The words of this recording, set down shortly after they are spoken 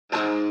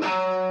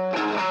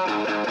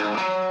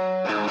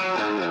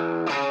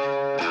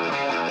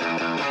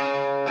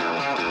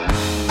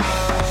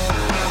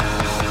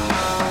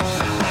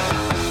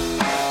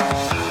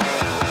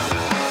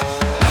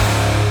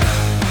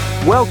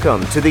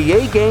Welcome to the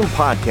A-Game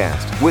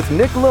Podcast with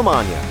Nick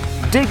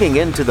Lamagna, digging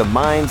into the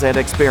minds and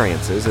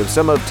experiences of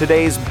some of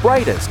today's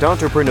brightest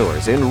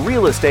entrepreneurs in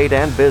real estate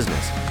and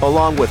business,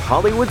 along with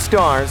Hollywood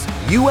stars,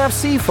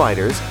 UFC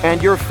fighters,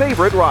 and your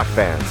favorite rock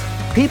bands.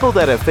 People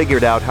that have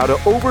figured out how to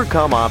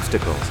overcome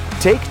obstacles,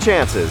 take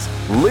chances,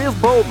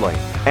 live boldly,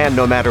 and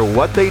no matter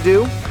what they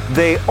do,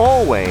 they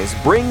always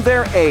bring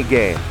their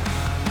A-game.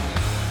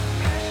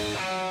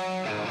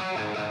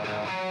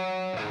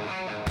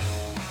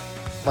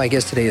 My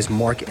guest today is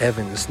Mark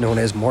Evans, known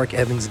as Mark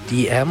Evans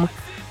DM,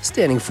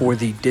 standing for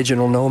the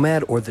Digital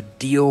Nomad or the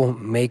Deal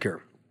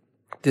Maker.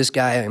 This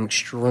guy, I'm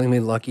extremely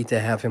lucky to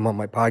have him on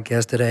my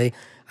podcast today.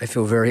 I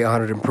feel very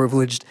honored and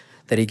privileged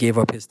that he gave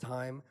up his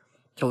time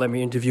to let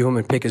me interview him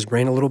and pick his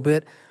brain a little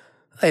bit.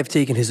 I have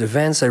taken his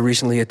events. I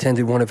recently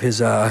attended one of his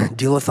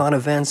Deal-a-thon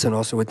events and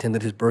also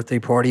attended his birthday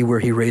party where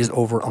he raised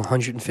over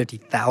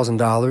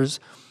 $150,000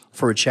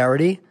 for a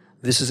charity.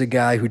 This is a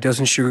guy who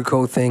doesn't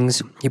sugarcoat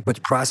things. He puts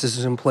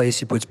processes in place.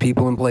 He puts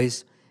people in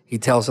place. He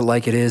tells it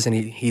like it is, and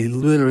he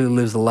literally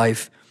lives the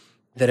life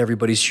that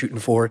everybody's shooting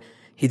for.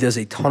 He does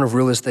a ton of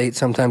real estate,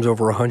 sometimes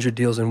over 100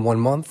 deals in 1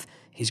 month.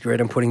 He's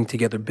great on putting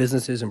together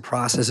businesses and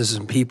processes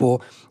and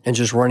people and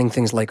just running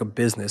things like a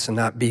business and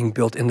not being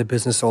built in the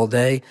business all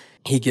day.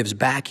 He gives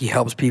back. He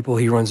helps people.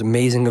 He runs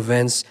amazing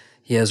events.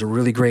 He has a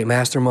really great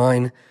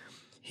mastermind.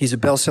 He's a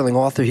best-selling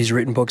author. He's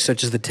written books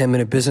such as The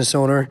 10-Minute Business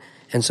Owner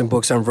and some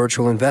books on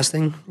virtual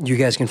investing. You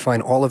guys can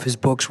find all of his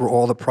books where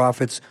all the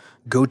profits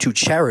go to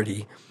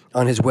charity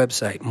on his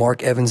website,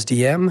 Mark Evans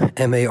DM,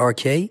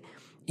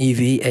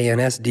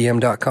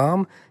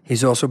 MarkEvansDM.com.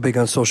 He's also big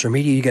on social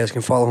media. You guys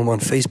can follow him on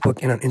Facebook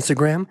and on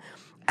Instagram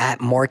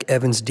at Mark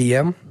Evans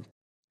DM.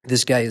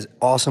 This guy is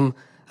awesome.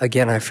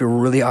 Again, I feel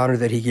really honored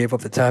that he gave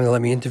up the time to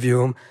let me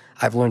interview him.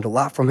 I've learned a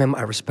lot from him.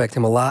 I respect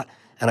him a lot,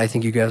 and I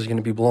think you guys are going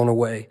to be blown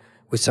away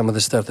with some of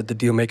the stuff that the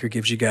Deal Maker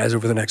gives you guys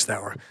over the next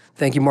hour.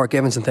 Thank you, Mark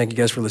Evans, and thank you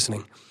guys for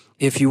listening.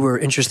 If you were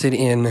interested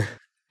in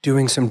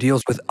doing some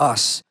deals with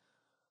us,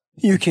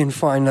 you can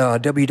find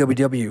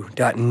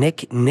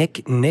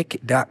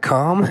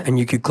www.nicknicknick.com, and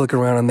you could click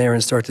around on there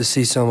and start to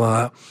see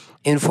some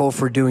info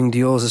for doing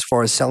deals as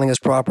far as selling us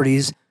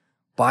properties,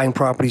 buying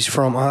properties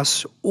from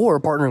us, or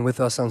partnering with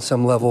us on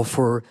some level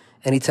for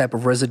any type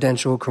of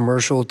residential,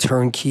 commercial,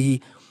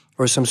 turnkey,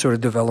 or some sort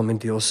of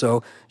development deal.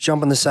 So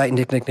jump on the site,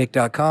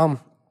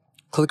 nicknicknick.com.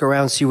 Click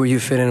around, see where you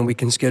fit in, and we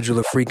can schedule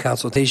a free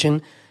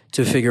consultation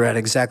to figure out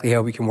exactly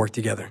how we can work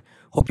together.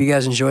 Hope you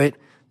guys enjoy it.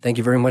 Thank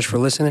you very much for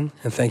listening,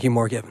 and thank you,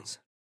 Mark Evans.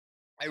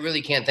 I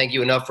really can't thank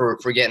you enough for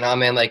getting on,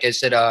 man. Like I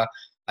said, I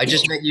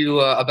just met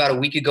you about a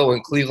week ago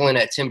in Cleveland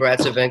at Tim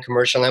Bratt's event,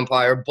 Commercial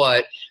Empire,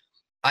 but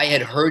I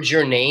had heard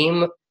your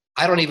name.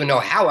 I don't even know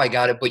how I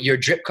got it, but your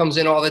drip comes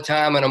in all the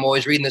time, and I'm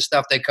always reading the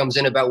stuff that comes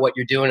in about what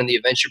you're doing and the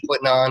events you're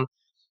putting on.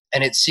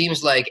 And it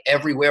seems like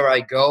everywhere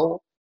I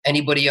go,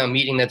 anybody I'm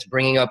meeting that's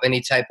bringing up any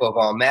type of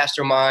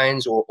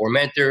masterminds or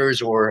mentors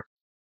or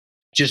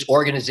just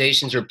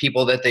organizations or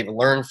people that they've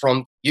learned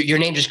from, your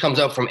name just comes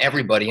up from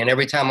everybody. And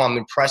every time I'm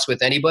impressed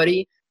with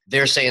anybody,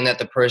 they're saying that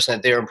the person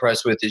that they're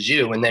impressed with is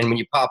you. And then when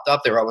you popped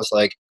up there, I was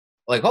like,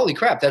 holy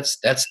crap, that's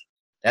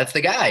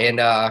the guy. And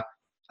I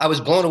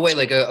was blown away.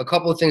 Like a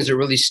couple of things that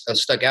really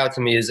stuck out to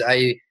me is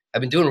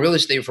I've been doing real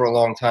estate for a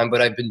long time, but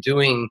I've been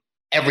doing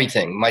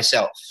everything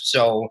myself.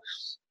 So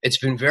it's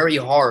been very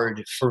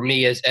hard for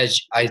me as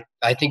I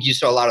think you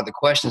saw a lot of the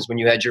questions when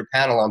you had your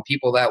panel on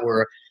people that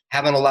were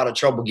having a lot of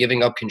trouble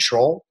giving up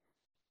control.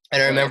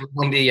 And I remember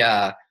when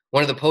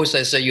one of the posts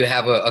I saw you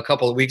have a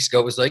couple of weeks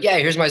ago was like, yeah,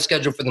 here's my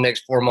schedule for the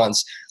next 4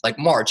 months, like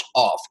March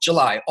off,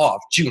 July off,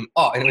 June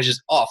off. And it was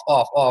just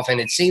off. And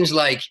it seems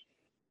like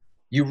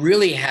you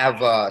really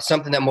have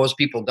something that most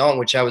people don't,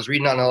 which I was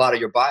reading on a lot of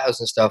your bios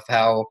and stuff,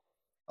 how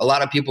a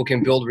lot of people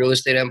can build real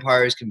estate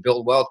empires, can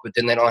build wealth, but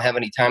then they don't have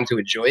any time to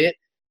enjoy it.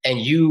 And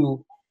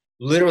you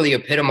literally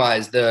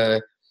epitomize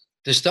the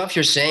stuff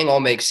you're saying all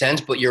makes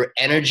sense, but your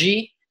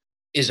energy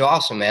is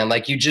awesome, man.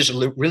 Like you just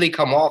really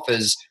come off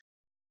as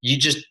you're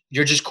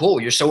just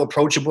cool. You're so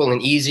approachable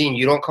and easy, and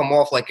you don't come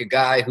off like a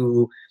guy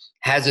who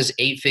has this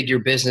 8-figure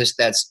business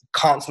that's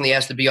constantly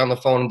has to be on the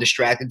phone and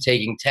distracted,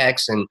 taking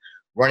texts and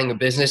running a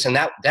business. And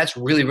that's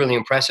really, really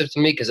impressive to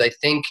me, because I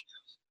think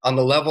on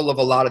the level of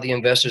a lot of the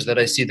investors that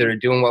I see that are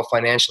doing well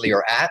financially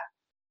are at,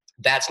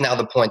 that's now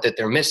the point that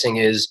they're missing,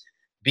 is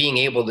being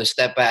able to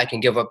step back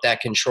and give up that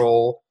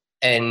control.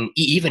 And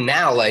even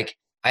now, like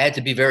I had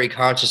to be very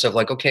conscious of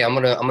like, okay, I'm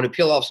gonna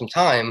peel off some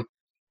time.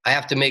 I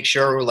have to make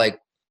sure like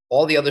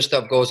all the other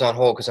stuff goes on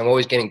hold, because I'm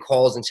always getting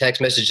calls and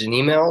text messages and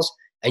emails.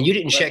 And you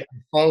didn't check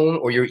your phone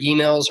or your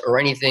emails or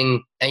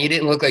anything, and you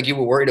didn't look like you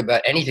were worried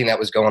about anything that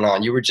was going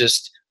on. You were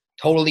just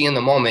totally in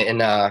the moment.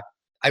 And I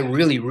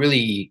really,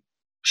 really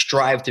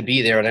strive to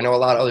be there, and I know a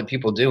lot of other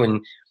people do. And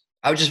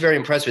I was just very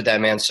impressed with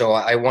that, man. So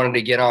I wanted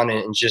to get on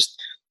and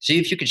just see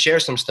if you could share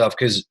some stuff,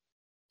 because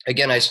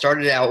again, I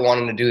started out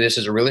wanting to do this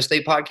as a real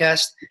estate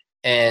podcast,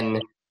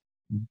 and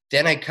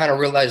then I kind of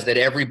realized that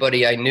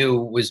everybody I knew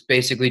was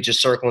basically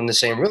just circling the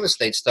same real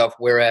estate stuff,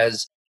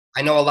 whereas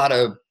I know a lot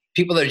of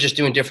people that are just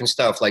doing different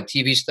stuff, like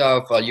TV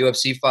stuff,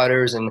 UFC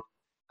fighters. And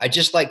I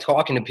just like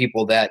talking to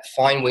people that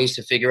find ways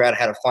to figure out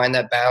how to find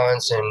that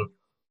balance and,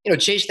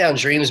 chase down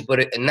dreams,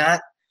 but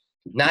not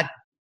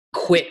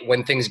quit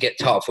when things get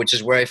tough, which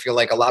is where I feel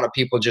like a lot of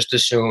people just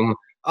assume,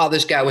 oh,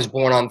 this guy was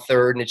born on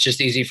third and it's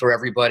just easy for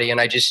everybody. And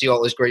I just see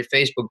all this great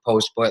Facebook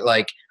posts, but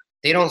like,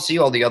 they don't see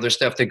all the other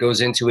stuff that goes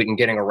into it and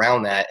getting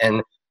around that.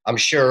 And I'm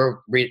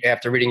sure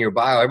after reading your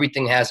bio,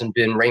 everything hasn't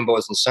been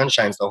rainbows and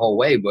sunshines the whole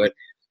way, but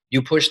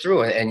you push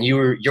through it and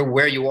you're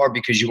where you are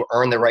because you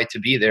earned the right to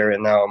be there.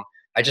 And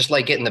I just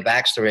like getting the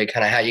backstory,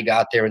 kind of how you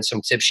got there and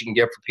some tips you can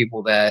give for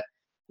people that.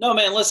 No,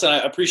 man, listen, I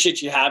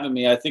appreciate you having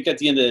me. I think at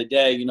the end of the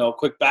day, a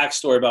quick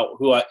backstory about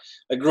who I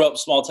grew up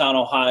small town,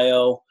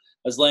 Ohio.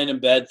 I was laying in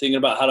bed thinking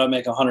about how to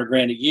make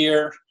 $100,000 a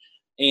year.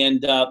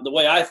 And the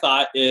way I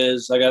thought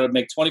is I got to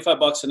make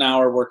 $25 an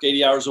hour, work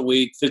 80 hours a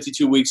week,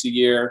 52 weeks a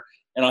year,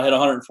 and I'll hit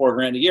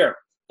 $104,000 a year.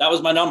 That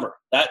was my number.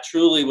 That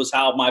truly was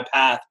how my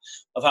path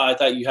of how I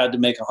thought you had to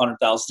make $100,000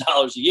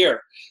 a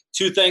year.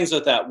 Two things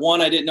with that.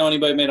 One, I didn't know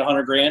anybody made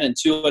 $100,000, and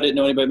two, I didn't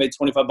know anybody made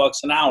 $25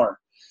 an hour.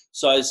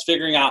 So I was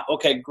figuring out,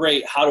 okay,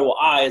 great. How do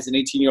I, as an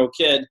 18-year-old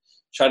kid,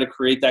 try to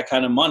create that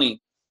kind of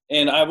money?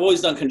 And I've always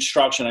done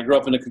construction. I grew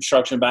up in a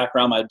construction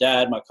background. My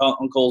dad, my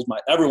uncles,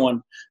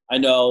 everyone I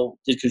know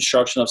did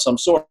construction of some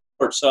sort.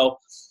 So,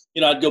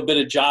 I'd go bid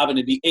a job and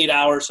it'd be 8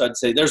 hours. So I'd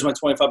say, there's my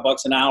 $25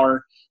 an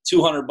hour,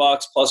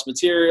 $200 plus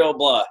material,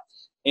 blah.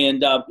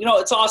 And,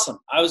 it's awesome.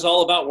 I was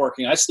all about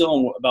working. I still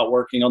am about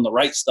working on the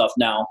right stuff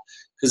now.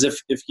 Because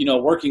if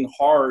working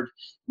hard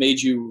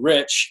made you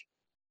rich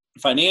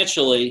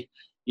financially,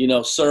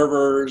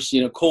 servers,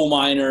 coal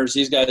miners,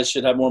 these guys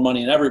should have more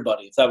money than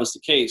everybody if that was the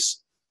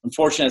case.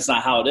 Unfortunately, it's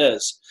not how it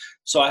is.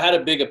 So I had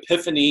a big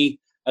epiphany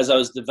as I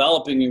was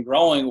developing and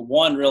growing.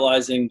 One,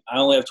 realizing I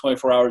only have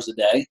 24 hours a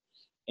day.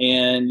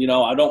 And,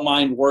 I don't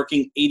mind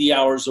working 80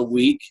 hours a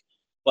week,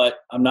 but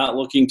I'm not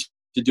looking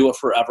to do it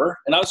forever.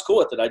 And I was cool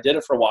with it. I did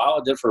it for a while.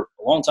 I did it for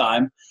a long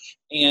time.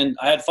 And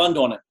I had fun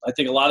doing it. I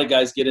think a lot of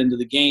guys get into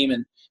the game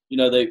and,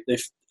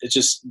 it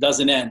just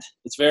doesn't end.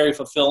 It's very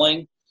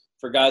fulfilling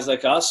for guys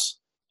like us.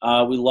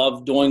 We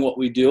love doing what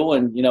we do,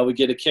 and we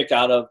get a kick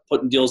out of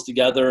putting deals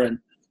together and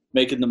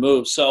making the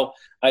moves. So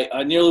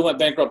I nearly went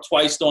bankrupt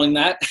twice doing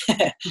that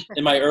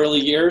in my early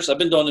years. I've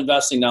been doing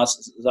investing now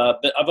since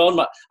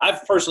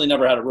I've personally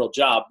never had a real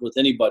job with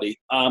anybody,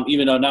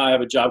 even though now I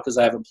have a job because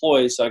I have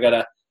employees. So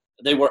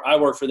I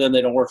work for them.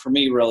 They don't work for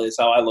me, really, is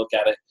how I look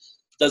at it.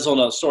 That's a whole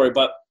nother story.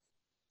 But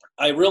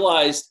I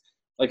realized,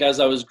 like,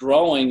 as I was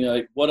growing,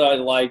 like, what I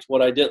liked,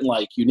 what I didn't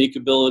like, unique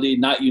ability,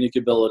 not unique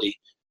ability.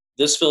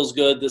 This feels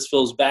good, this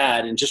feels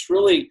bad, and just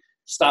really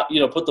stop,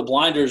 put the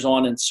blinders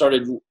on and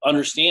started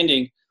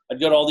understanding. I'd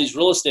go to all these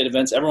real estate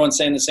events, everyone's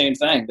saying the same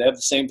thing. They have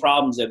the same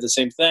problems, they have the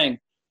same thing.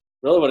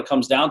 Really what it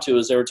comes down to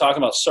is they were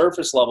talking about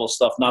surface level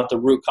stuff, not the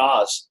root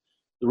cause.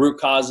 The root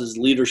cause is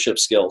leadership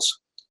skills.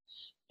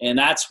 And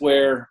that's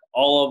where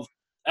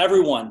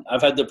everyone,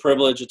 I've had the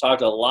privilege to talk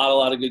to a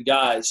lot of good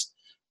guys,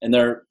 and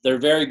they're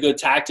very good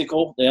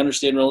tactical. They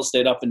understand real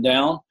estate up and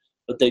down,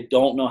 but they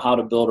don't know how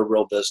to build a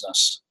real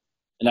business.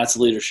 And that's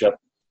leadership.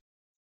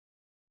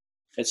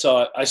 And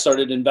so I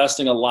started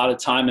investing a lot of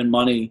time and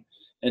money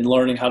in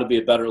learning how to be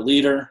a better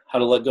leader, how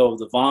to let go of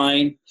the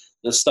vine.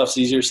 This stuff's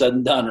easier said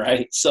than done,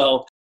 right?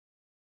 So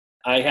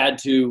I had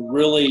to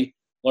really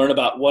learn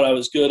about what I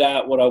was good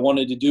at, what I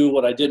wanted to do,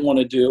 what I didn't want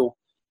to do,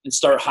 and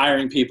start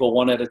hiring people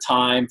one at a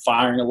time,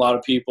 firing a lot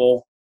of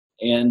people.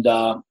 And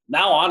now,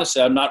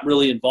 honestly, I'm not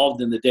really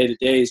involved in the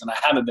day-to-days, and I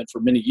haven't been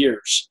for many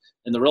years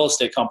in the real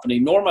estate company,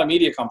 nor my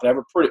media company.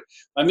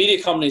 My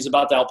media company is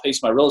about to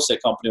outpace my real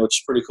estate company, which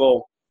is pretty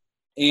cool.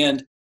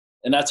 And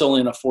that's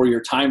only in a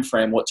 4-year time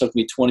frame, what took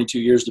me 22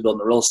 years to build on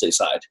the real estate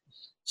side.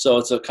 So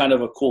it's a kind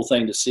of a cool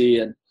thing to see.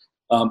 And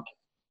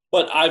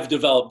but I've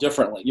developed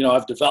differently.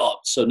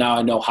 So now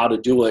I know how to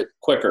do it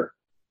quicker.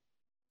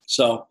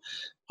 So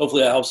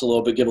hopefully that helps a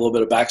little bit, give a little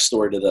bit of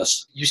backstory to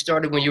this. You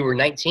started when you were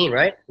 19,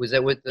 right? Was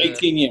that with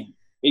 18 years?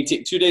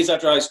 18, 2 days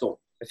after high school.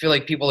 I feel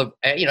like people have,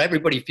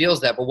 everybody feels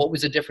that, but what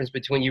was the difference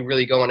between you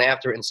really going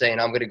after it and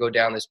saying, I'm going to go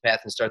down this path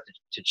and start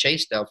to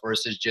chase stuff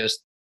versus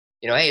just,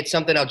 hey, it's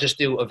something I'll just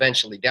do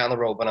eventually down the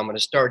road, but I'm going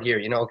to start here,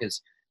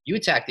 because you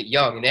attacked it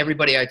young, and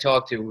everybody I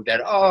talk to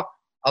that,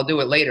 I'll do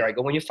it later. I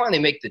go, when you finally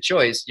make the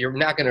choice, you're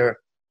not going to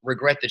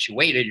regret that you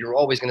waited. You're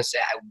always going to say,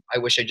 I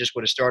wish I just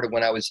would have started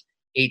when I was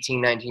 18,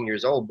 19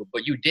 years old,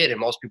 but you did, and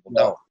most people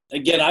don't.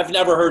 Again, I've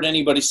never heard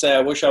anybody say,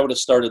 I wish I would have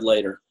started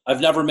later.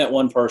 I've never met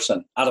one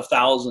person out of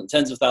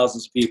tens of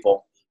thousands of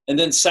people. And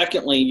then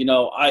secondly,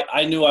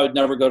 I knew I would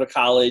never go to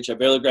college. I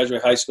barely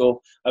graduated high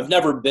school. I've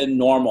never been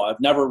normal. I've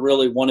never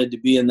really wanted to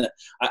be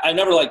I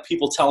never like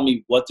people telling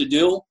me what to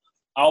do.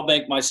 I'll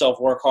make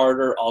myself work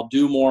harder. I'll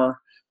do more.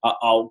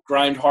 I'll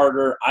grind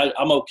harder.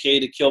 I'm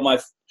okay to kill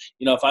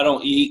if I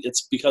don't eat,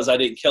 it's because I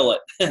didn't kill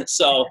it.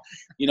 So,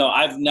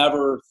 I've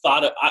never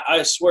thought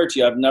I swear to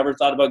you, I've never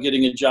thought about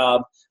getting a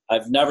job.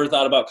 I've never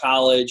thought about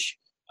college.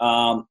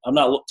 I'm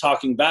not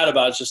talking bad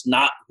about it. It's just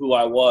not who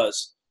I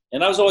was.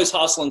 And I was always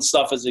hustling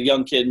stuff as a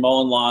young kid,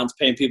 mowing lawns,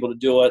 paying people to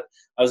do it.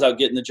 I was out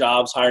getting the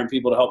jobs, hiring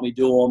people to help me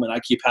do them, and I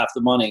keep half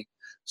the money.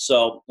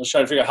 So I was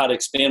trying to figure out how to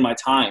expand my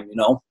time,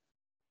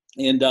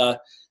 And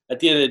at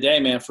the end of the day,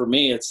 man, for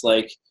me, it's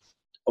like,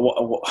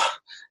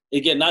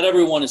 again, not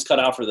everyone is cut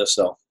out for this,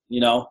 though.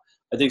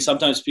 I think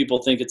sometimes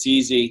people think it's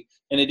easy,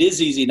 and it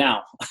is easy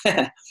now,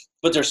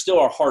 but there still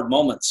are hard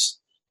moments.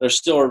 There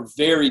still are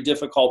very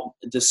difficult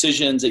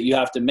decisions that you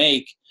have to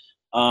make.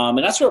 And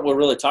that's what we're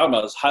really talking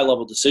about is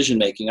high-level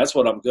decision-making. That's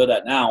what I'm good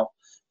at now,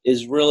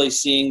 is really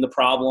seeing the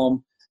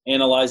problem,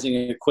 analyzing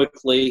it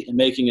quickly, and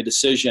making a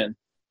decision.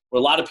 Where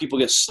a lot of people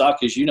get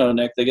stuck, as you know,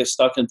 Nick, they get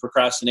stuck in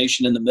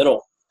procrastination in the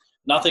middle.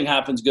 Nothing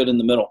happens good in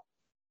the middle,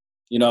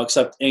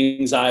 except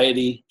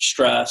anxiety,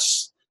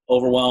 stress,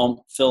 overwhelm,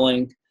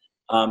 filling,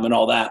 and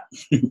all that.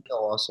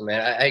 Awesome,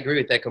 man. I agree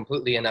with that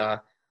completely. And,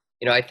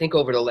 I think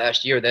over the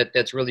last year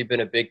that's really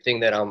been a big thing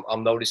that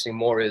I'm noticing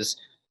more is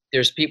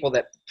there's people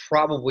that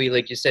probably,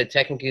 like you said,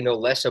 technically know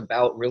less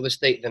about real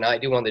estate than I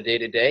do on the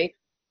day-to-day,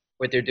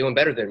 but they're doing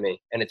better than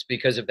me. And it's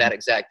because of that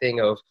exact thing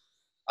of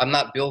I'm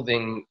not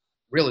building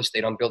real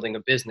estate, I'm building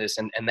a business.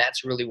 And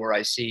that's really where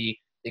I see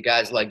the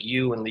guys like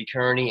you and Lee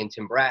Kearney and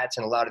Tim Bratz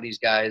and a lot of these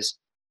guys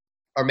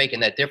are making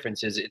that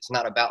difference. Is it's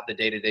not about the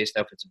day-to-day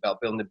stuff. It's about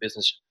building the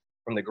business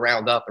from the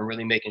ground up and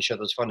really making sure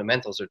those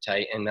fundamentals are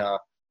tight. And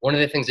one of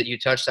the things that you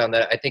touched on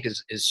that I think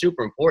is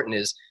super important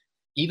is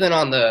even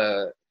on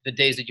the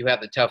days that you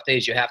have the tough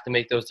days, you have to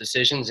make those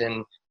decisions.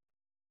 And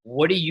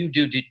what do you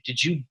do?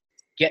 Did you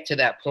get to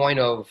that point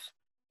of,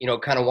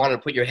 kind of wanting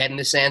to put your head in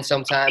the sand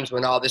sometimes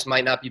when, this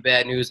might not be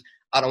bad news.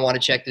 I don't want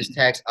to check this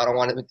text. I don't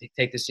want to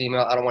take this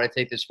email. I don't want to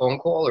take this phone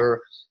call.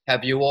 Or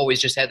have you always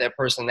just had that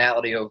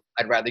personality of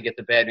I'd rather get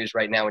the bad news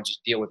right now and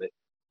just deal with it?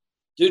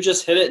 Dude,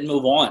 just hit it and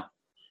move on.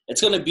 It's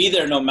going to be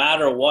there no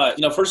matter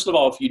what. First of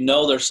all, if you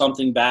know there's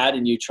something bad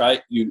and you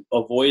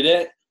avoid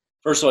it,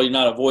 first of all, you're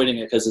not avoiding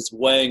it because it's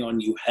weighing on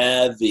you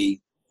heavy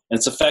and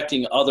it's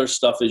affecting other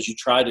stuff as you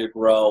try to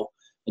grow.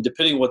 And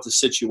depending on what the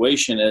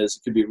situation is,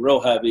 it could be real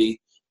heavy,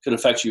 could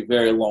affect you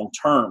very long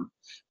term.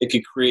 It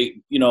could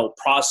create,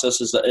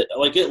 processes that,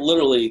 it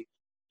literally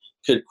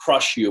could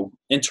crush you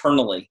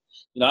internally.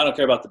 I don't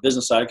care about the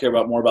business side. I care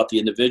more about the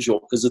individual,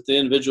 because if the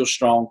individual is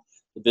strong,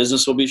 the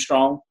business will be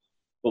strong.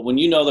 But when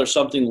there's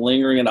something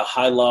lingering at a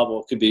high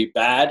level, it could be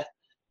bad.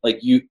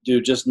 You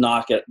do, just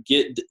knock it,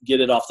 get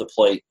it off the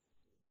plate.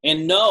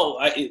 And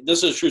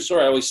this is a true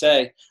story. I always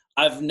say,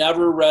 I've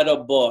never read a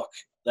book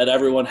that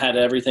everyone had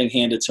everything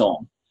handed to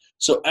them.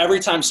 So every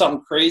time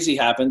something crazy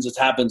happens, it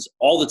happens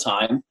all the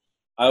time.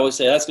 I always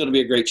say that's going to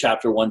be a great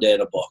chapter one day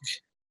in a book.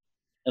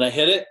 And I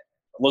hit it,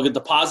 look at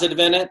the positive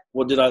in it.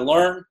 What did I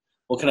learn?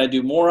 What can I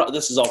do more?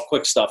 This is all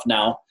quick stuff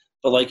now.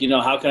 But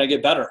how can I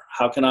get better?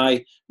 How can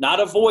I not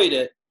avoid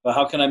it, but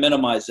how can I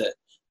minimize it?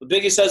 But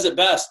Biggie says it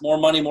best, more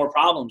money, more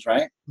problems,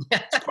 right?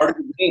 It's part of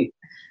the game.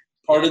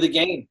 Part of the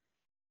game.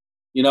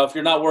 If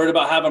you're not worried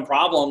about having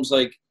problems,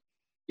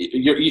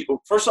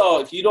 first of all,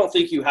 if you don't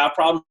think you have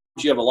problems,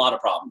 you have a lot of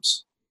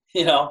problems.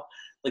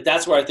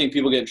 That's where I think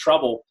people get in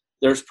trouble.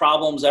 There's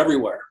problems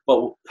everywhere,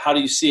 but how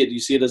do you see it? Do you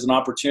see it as an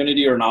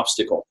opportunity or an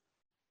obstacle?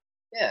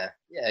 Yeah,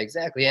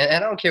 exactly. And I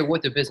don't care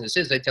what the business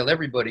is. I tell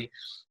everybody,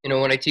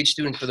 when I teach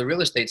students for the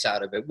real estate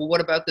side of it, well,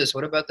 what about this?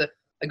 What about that?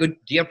 I go, do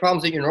you have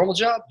problems at your normal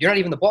job? You're not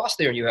even the boss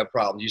there and you have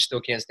problems. You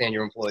still can't stand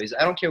your employees.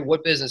 I don't care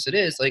what business it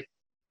is.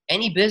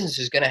 Any business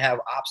is going to have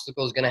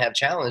obstacles, going to have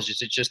challenges.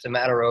 It's just a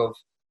matter of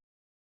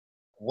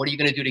what are you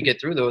going to do to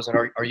get through those? And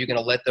are you going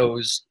to let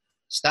those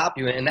stop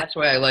you? And that's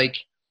why I like,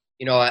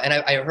 and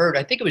I heard,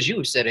 I think it was you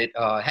who said it,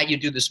 how you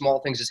do the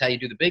small things is how you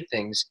do the big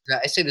things.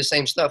 I say the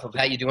same stuff of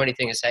how you do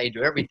anything is how you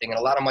do everything. And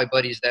a lot of my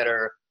buddies that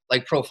are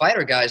like pro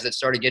fighter guys that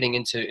started getting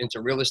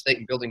into real estate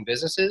and building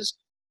businesses,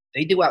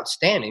 they do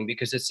outstanding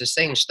because it's the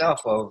same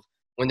stuff of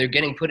when they're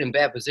getting put in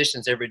bad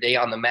positions every day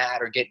on the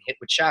mat or getting hit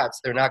with shots,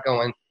 they're not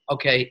going,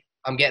 okay,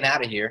 I'm getting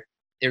out of here.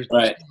 There's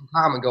right.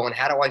 Common going,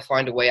 how do I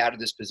find a way out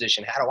of this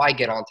position? How do I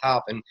get on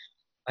top? And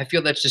I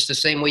feel that's just the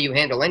same way you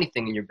handle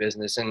anything in your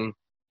business. And,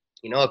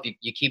 if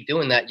you keep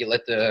doing that, you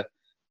let the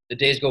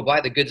days go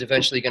by, the good's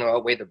eventually going to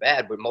outweigh the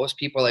bad. But most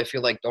people, I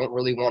feel like, don't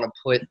really want to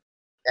put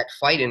that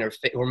fight in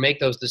or make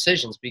those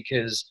decisions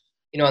because,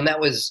 and that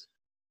was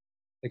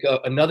like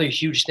another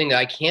huge thing that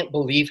I can't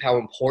believe how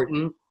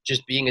important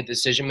just being a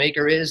decision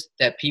maker is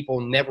that people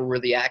never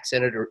really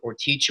accented or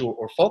teach you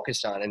or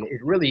focus on. And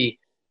it really,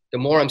 the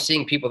more I'm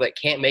seeing people that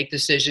can't make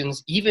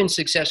decisions, even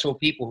successful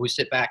people who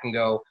sit back and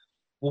go,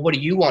 well, what do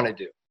you want to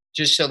do?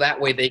 Just so that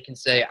way they can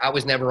say, I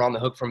was never on the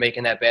hook for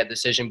making that bad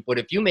decision. But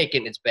if you make it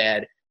and it's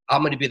bad,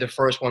 I'm going to be the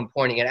first one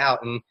pointing it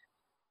out. And,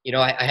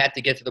 I had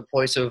to get to the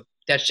place of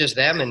that's just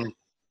them. And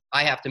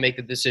I have to make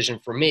the decision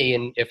for me.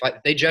 And if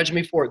they judge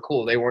me for it,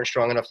 cool. They weren't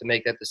strong enough to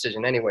make that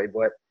decision anyway.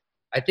 But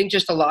I think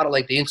just a lot of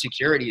the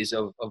insecurities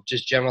of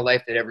just general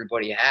life that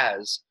everybody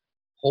has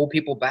hold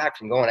people back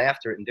from going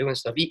after it and doing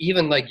stuff.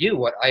 Even like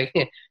you,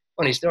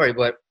 funny story,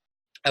 but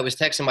I was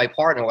texting my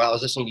partner while I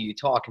was listening to you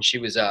talk, and she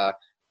was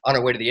on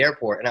her way to the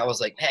airport. And I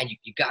was like, man,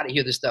 you got to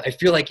hear this stuff. I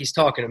feel like he's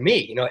talking to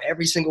me,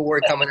 every single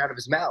word coming out of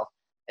his mouth.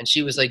 And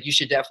she was like, you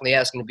should definitely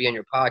ask him to be on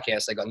your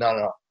podcast. I go,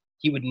 no.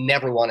 he would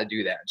never want to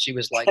do that. And she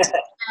was like,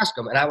 ask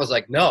him. And I was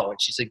like, no.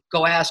 And she's like,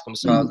 go ask him.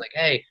 So I was like,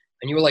 hey.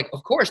 And you were like,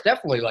 of course,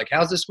 definitely. Like,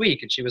 how's this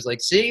week? And she was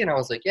like, see? And I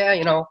was like, yeah,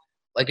 you know,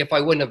 like if I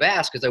wouldn't have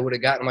asked because I would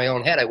have gotten in my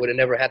own head, I would have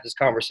never had this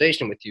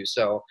conversation with you.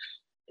 So,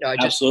 you know, I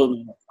just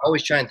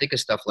always try and think of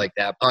stuff like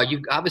that.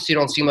 You obviously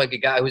don't seem like a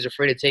guy who's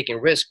afraid of taking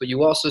risks, but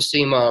you also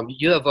seem,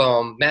 you have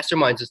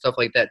masterminds and stuff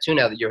like that too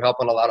now that you're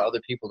helping a lot of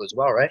other people as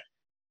well, right?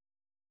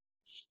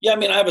 Yeah, I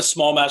mean, I have a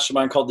small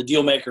mastermind called the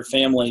Dealmaker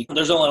Family.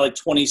 There's only like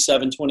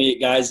 27, 28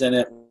 guys in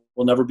it.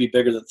 We'll never be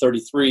bigger than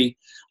 33.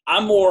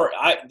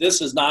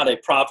 This is not a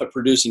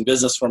profit-producing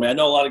business for me. I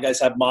know a lot of guys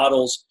have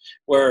models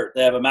where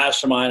they have a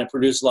mastermind and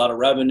produce a lot of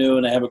revenue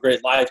and they have a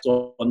great life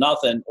doing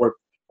nothing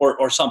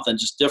or something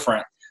just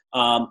different.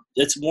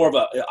 It's more of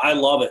I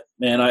love it,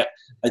 man.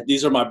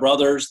 These are my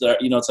brothers.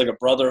 It's like a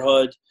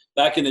brotherhood.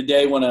 Back in the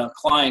day when a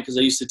client, because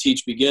I used to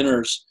teach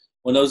beginners,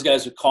 when those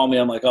guys would call me,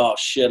 I'm like, oh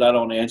shit, I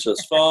don't answer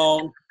this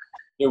phone.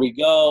 Here we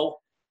go.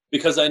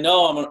 Because I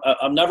know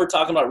I'm never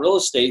talking about real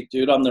estate,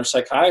 dude. I'm their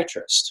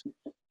psychiatrist.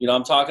 You know,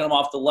 I'm talking them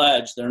off the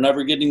ledge. They're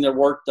never getting their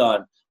work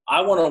done.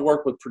 I want to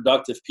work with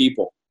productive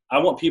people. I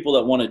want people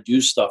that want to do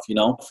stuff, you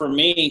know. For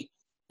me,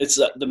 it's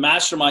the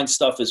mastermind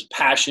stuff is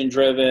passion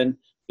driven.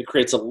 It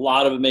creates a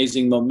lot of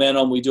amazing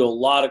momentum. We do a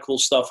lot of cool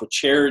stuff with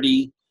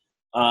charity.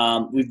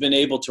 We've been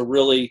able to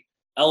really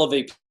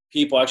elevate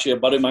people. Actually, a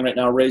buddy of mine right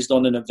now raised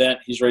on an event.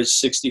 He's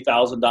raised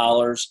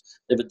 $60,000.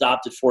 They've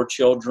adopted 4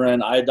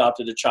 children. I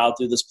adopted a child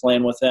through this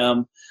plan with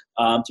them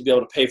to be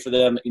able to pay for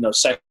them, you know,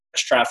 sex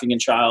trafficking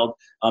child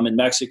in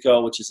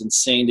Mexico, which is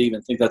insane to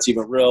even think that's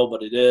even real,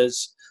 but it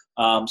is.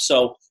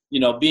 So, you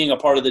know, being a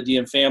part of the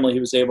DM family, he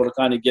was able to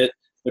kind of get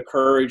the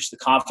courage, the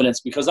confidence,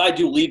 because I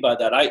do lead by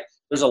that.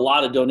 There's a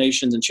lot of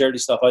donations and charity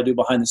stuff I do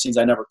behind the scenes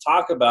I never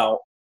talk about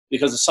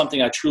because it's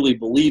something I truly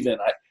believe in.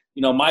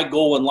 My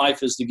goal in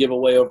life is to give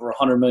away over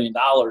 $100 million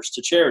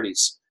to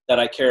charities that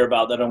I care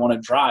about, that I want to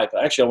drive.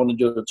 Actually, I want to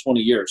do it in 20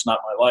 years, not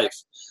my life.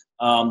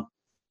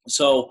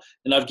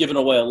 And I've given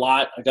away a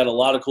lot. I got a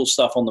lot of cool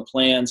stuff on the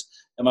plans.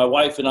 And my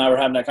wife and I were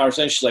having that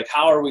conversation. She's like,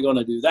 how are we going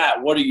to do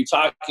that? What are you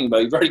talking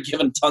about? You've already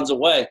given tons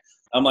away.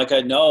 I'm like,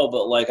 I know,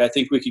 but like, I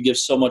think we could give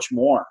so much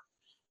more.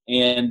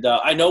 And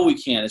I know we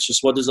can. It's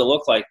just, what does it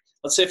look like?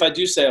 Let's say if I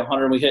do say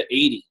 100 and we hit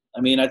 80.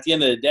 I mean, at the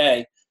end of the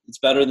day, it's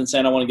better than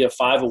saying I want to give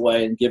 5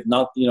 away and give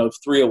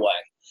 3 away.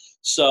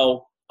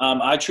 So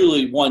I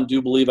truly,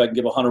 do believe I can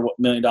give $100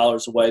 million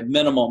away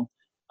minimum.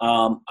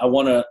 I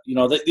want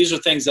to, these are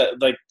things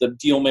that like the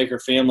Dealmaker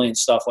family and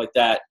stuff like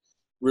that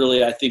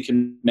really I think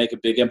can make a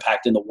big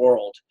impact in the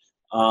world.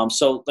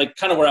 So like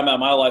kind of where I'm at in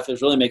my life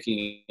is really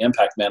making an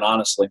impact, man,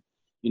 honestly,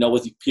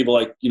 with people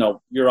like,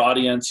 your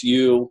audience,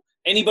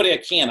 anybody I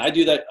can. I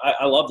do that.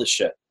 I love this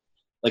shit.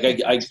 Like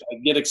I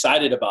get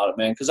excited about it,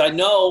 man, because I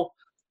know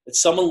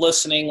it's someone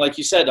listening. Like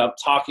you said, I'm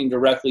talking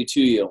directly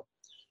to you.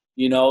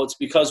 It's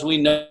because we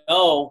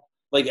know,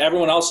 like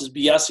everyone else is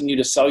BSing you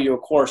to sell you a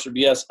course or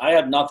BS. I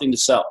have nothing to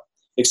sell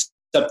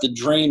except the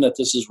dream that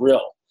this is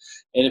real.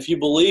 And if you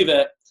believe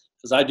it,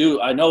 because I do,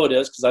 I know it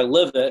is because I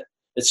live it.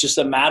 It's just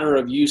a matter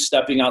of you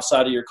stepping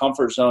outside of your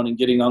comfort zone and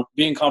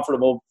being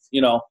comfortable,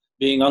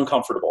 being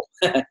uncomfortable.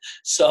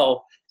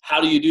 So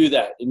how do you do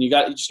that? And you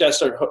just got to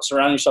start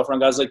surrounding yourself around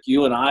guys like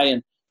you and I,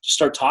 and just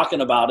start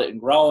talking about it and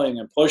growing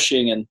and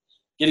pushing and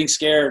getting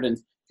scared. And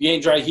if you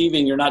ain't dry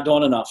heaving, you're not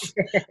doing enough.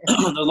 There's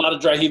a lot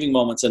of dry heaving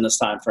moments in this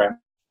time frame.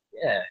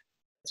 Yeah,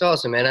 it's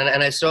awesome, man.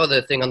 And I saw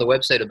the thing on the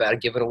website about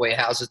giving away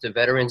houses to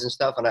veterans and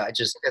stuff. And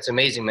that's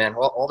amazing, man.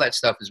 All that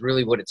stuff is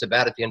really what it's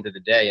about at the end of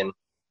the day. And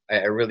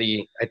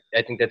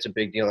I think that's a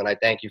big deal. And I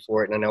thank you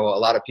for it. And I know a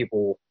lot of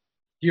people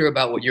hear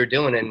about what you're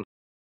doing. And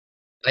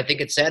I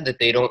think it's sad that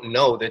they don't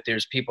know that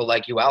there's people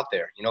like you out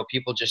there.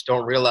 People just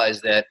don't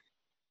realize that,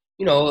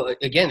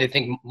 again, they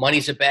think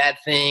money's a bad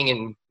thing.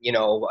 And,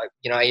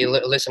 I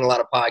listen to a lot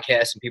of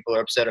podcasts and people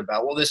are upset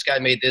about, well, this guy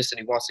made this and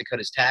he wants to cut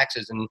his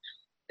taxes. And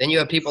then you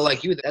have people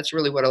like you. That's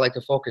really what I like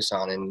to focus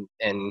on.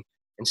 And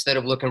instead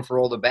of looking for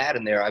all the bad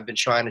in there, I've been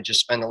trying to just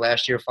spend the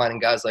last year finding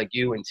guys like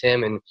you and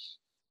Tim and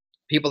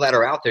people that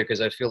are out there, because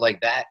I feel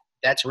like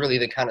that's really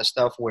the kind of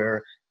stuff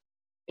where,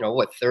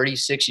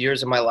 36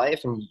 years of my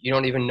life, and you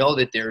don't even know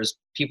that there's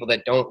people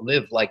that don't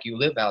live like you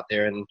live out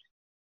there. And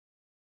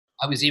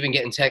I was even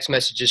getting text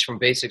messages from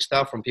Basic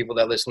Stuff from people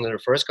that listened to their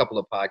first couple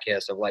of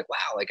podcasts of like,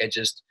 wow, like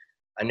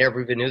I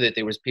never even knew that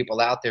there was people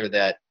out there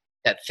that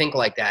think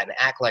like that and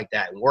act like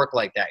that and work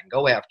like that and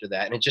go after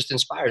that. And it just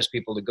inspires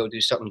people to go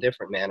do something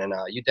different, man. And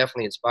you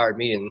definitely inspired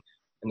me. And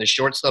the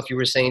short stuff you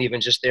were saying,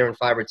 even just there in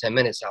 5 or 10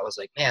 minutes, I was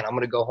like, man, I'm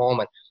going to go home.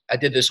 And I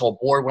did this whole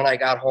board when I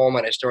got home,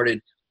 and I started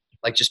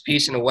like just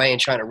piecing away and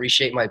trying to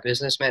reshape my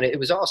business, man. It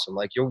was awesome.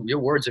 Like your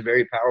words are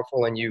very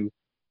powerful, and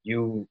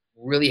you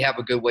really have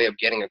a good way of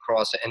getting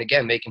across it. And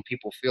again, making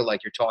people feel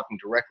like you're talking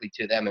directly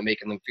to them and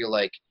making them feel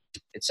like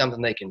it's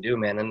something they can do,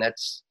 man. And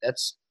that's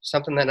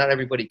something that not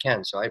everybody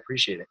can. So I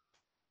appreciate it.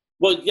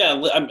 Well, yeah,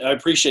 I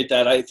appreciate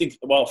that. I think,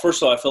 well,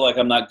 first of all, I feel like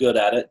I'm not good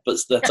at it, but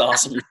that's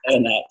awesome you're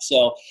saying that.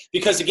 So,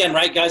 because again,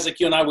 right, guys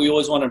like you and I, we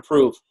always want to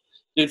improve.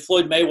 Dude,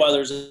 Floyd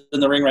Mayweather's in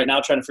the ring right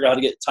now trying to figure out how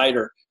to get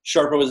tighter.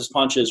 sharper with his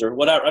punches or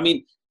whatever. I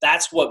mean,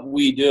 that's what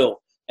we do.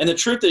 And the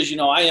truth is,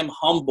 I am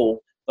humble,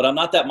 but I'm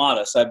not that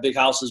modest. I have big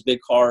houses, big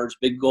cars,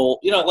 big goal,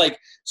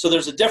 so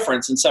there's a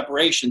difference in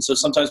separation. So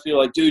sometimes people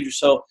are like, dude, you're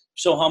so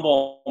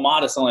humble and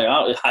modest. I'm like,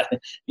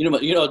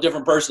 a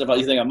different person if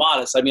you think I'm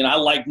modest. I mean, I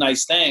like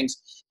nice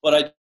things, but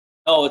I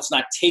know it's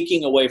not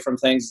taking away from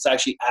things. It's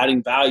actually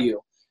adding value.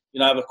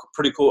 I have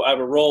I have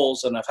a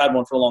Rolls, and I've had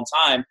one for a long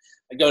time.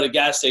 I go to a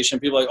gas station,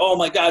 people are like, oh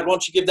my God, why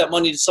don't you give that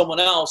money to someone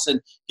else and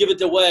give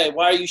it away?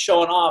 Why are you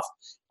showing off?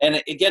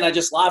 And again, I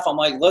just laugh. I'm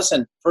like,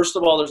 listen, first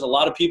of all, there's a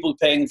lot of people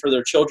paying for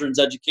their children's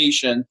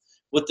education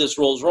with this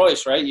Rolls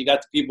Royce, right? You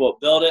got the people that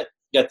build it,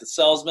 you got the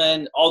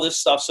salesmen, all this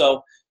stuff.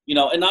 So,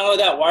 and not only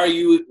that, why are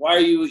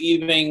you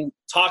even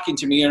talking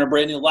to me in a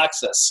brand new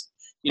Lexus?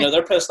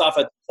 They're pissed off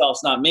at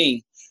themselves, not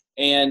me.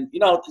 And,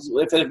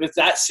 if it's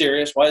that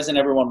serious, why isn't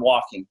everyone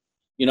walking?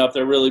 If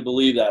they really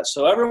believe that.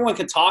 So everyone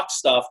can talk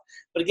stuff.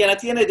 But again, at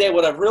the end of the day,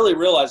 what I've really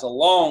realized a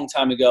long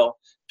time ago,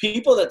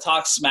 people that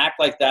talk smack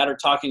like that are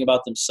talking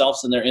about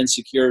themselves and their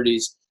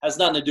insecurities has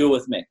nothing to do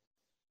with me,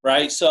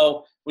 right?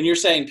 So when you're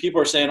saying people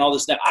are saying all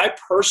this now, I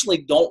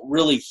personally don't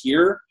really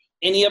hear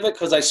any of it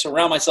because I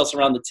surround myself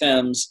around the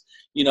Tims.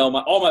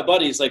 All my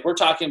buddies, like we're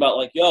talking about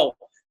like, yo,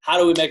 how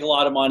do we make a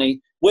lot of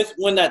money?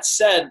 When that's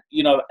said,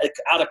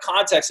 out of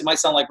context, it might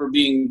sound like we're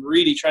being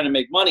greedy trying to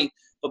make money.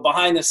 But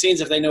behind the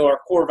scenes, if they know our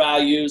core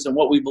values and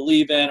what we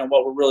believe in and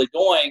what we're really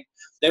doing,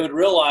 they would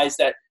realize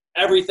that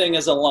everything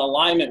is in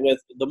alignment with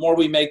the more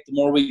we make, the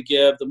more we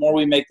give, the more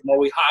we make, the more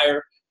we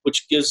hire,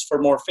 which gives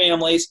for more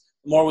families.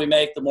 The more we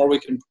make, the more we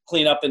can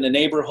clean up in the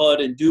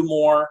neighborhood and do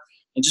more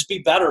and just be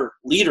better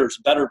leaders,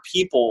 better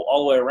people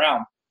all the way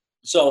around.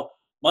 So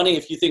money,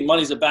 if you think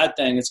money's a bad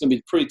thing, it's going to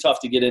be pretty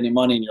tough to get any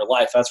money in your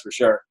life, that's for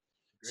sure.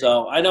 Great.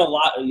 So I've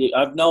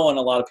known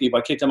a lot of people,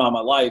 I kicked them out of my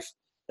life,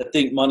 that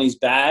think money's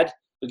bad.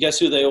 But guess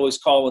who they always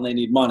call when they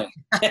need money?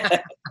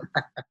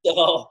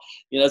 So,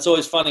 it's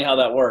always funny how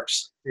that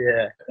works.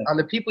 Yeah. On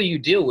the people you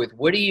deal with,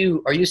 are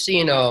you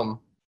seeing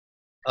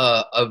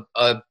a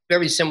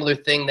very similar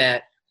thing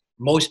that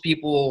most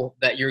people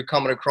that you're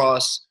coming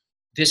across,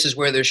 this is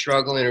where they're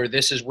struggling, or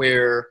this is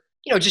where,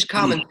 just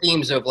common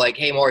themes of like,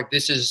 hey, Mark,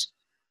 this is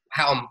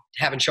how I'm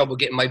having trouble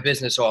getting my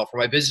business off, or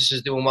my business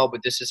is doing well, but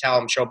this is how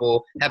I'm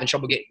having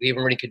trouble getting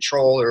even any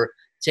control or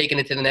taking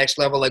it to the next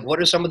level. Like, what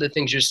are some of the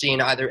things you're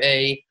seeing either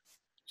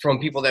from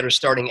people that are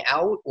starting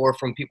out or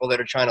from people that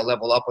are trying to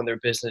level up on their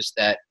business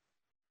that,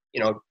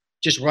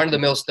 just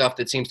run-of-the-mill stuff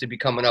that seems to be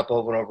coming up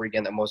over and over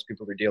again that most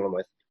people are dealing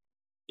with?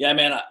 Yeah,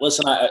 man,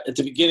 listen, at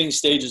the beginning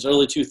stages,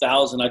 early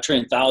 2000, I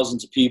trained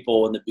thousands of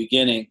people in the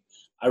beginning.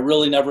 I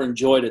really never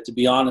enjoyed it, to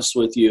be honest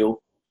with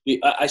you.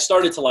 I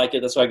started to like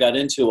it. That's why I got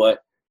into it.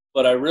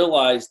 But I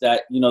realized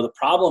that, the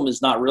problem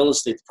is not real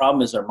estate. The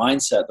problem is their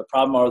mindset. The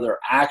problem are their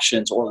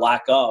actions or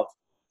lack of.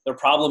 Their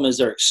problem is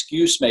their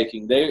excuse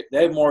making. They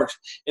have more.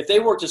 If they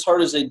worked as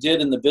hard as they did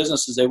in the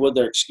business as they would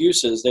their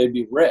excuses, they'd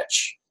be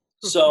rich.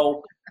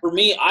 So for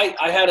me, I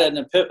had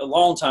a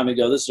long time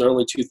ago. This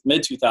is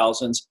mid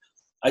 2000s.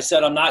 I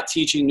said I'm not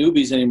teaching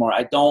newbies anymore.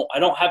 I don't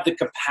have the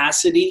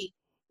capacity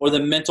or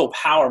the mental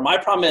power. My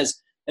problem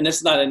is, and this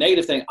is not a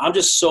negative thing, I'm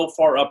just so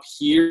far up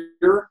here.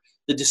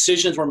 The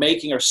decisions we're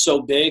making are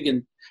so big,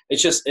 and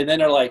it's just. And then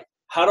they're like,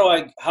 how do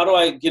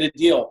I get a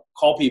deal?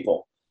 Call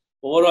people.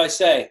 Well, what do I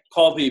say?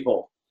 Call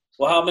people.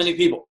 Well, how many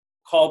people?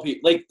 Call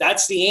people. Like,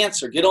 that's the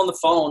answer. Get on the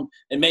phone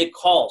and make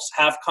calls,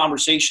 have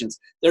conversations.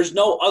 There's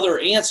no other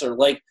answer.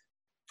 Like,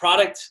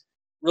 product,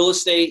 real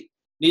estate,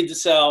 need to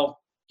sell,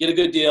 get a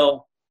good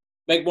deal,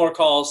 make more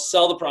calls,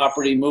 sell the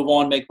property, move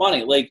on, make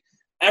money. Like,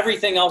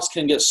 everything else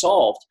can get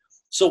solved.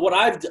 So what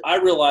I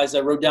realized, I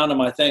wrote down in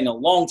my thing a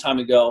long time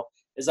ago,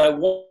 is I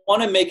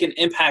want to make an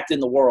impact in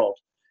the world.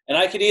 And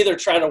I could either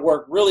try to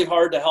work really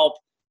hard to help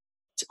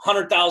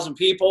 100,000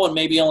 people and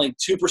maybe only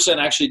 2%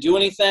 actually do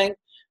anything,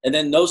 and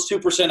then those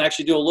 2%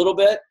 actually do a little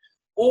bit,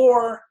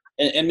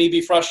 and me be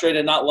frustrated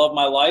and not love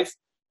my life,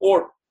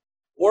 or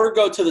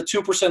go to the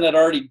 2% that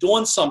are already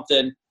doing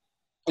something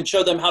and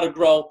show them how to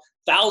grow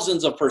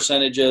thousands of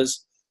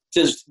percentages,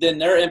 because then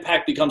their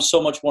impact becomes so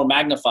much more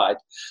magnified.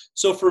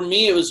 So for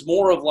me, it was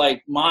more of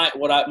like my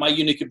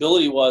unique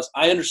ability was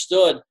I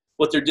understood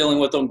what they're dealing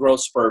with on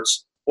growth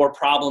spurts or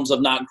problems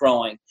of not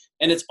growing.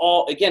 And it's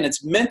all, again,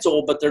 it's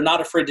mental, but they're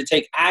not afraid to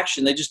take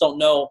action. They just don't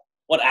know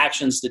what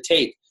actions to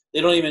take.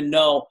 They don't even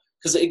know,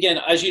 because again,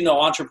 as you know,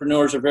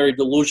 entrepreneurs are very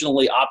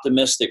delusionally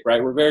optimistic,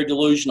 right? We're very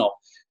delusional.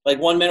 Like,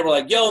 one minute we're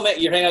like, yo,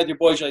 man, you're hanging out with your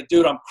boys, you're like,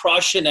 dude, I'm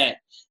crushing it.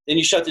 Then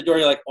you shut the door,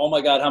 you're like, oh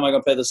my God, how am I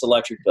going to pay this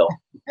electric bill?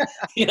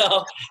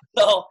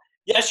 So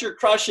yes, you're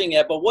crushing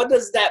it, but what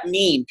does that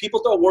mean?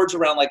 People throw words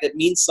around like it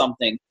means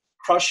something.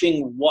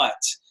 Crushing what?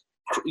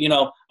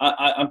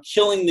 I'm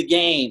killing the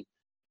game.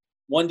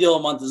 One deal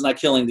a month is not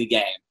killing the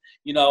game,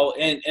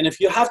 and if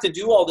you have to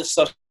do all this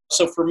stuff.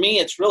 So for me,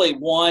 it's really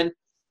one,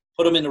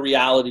 put them in a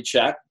reality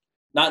check,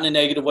 not in a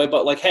negative way,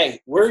 but like, hey,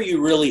 where are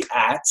you really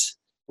at?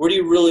 Where do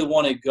you really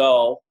want to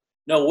go?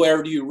 No,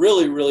 where do you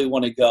really, really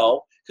want to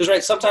go? Because,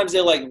 right, sometimes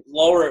they like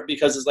lower it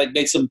because it's like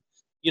makes them,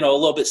 a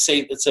little bit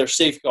safe. It's their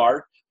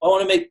safeguard. I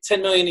want to make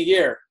 10 million a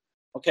year.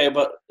 Okay,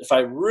 but if I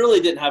really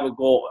didn't have a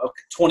goal of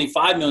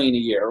 25 million a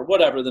year or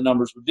whatever the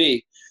numbers would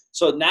be.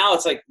 So now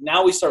it's like,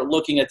 now we start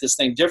looking at this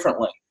thing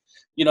differently.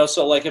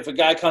 So like if a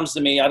guy comes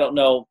to me, I don't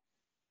know,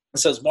 and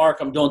says, Mark,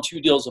 I'm doing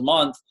 2 deals a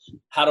month.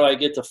 How do I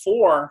get to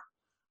 4?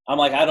 I'm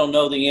like, I don't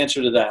know the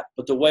answer to that.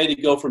 But the way to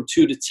go from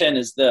 2 to 10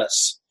 is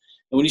this.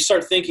 And when you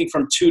start thinking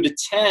from 2 to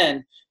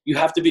 10, you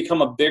have to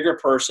become a bigger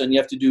person. You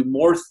have to do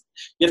more.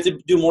 You have to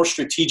do more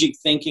strategic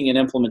thinking and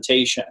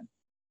implementation.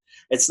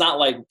 It's not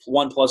like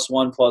 1 +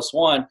 1 +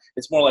 1.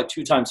 It's more like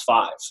 2 ×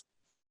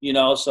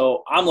 5.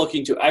 So I'm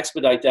looking to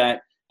expedite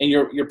that, and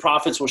your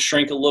profits will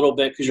shrink a little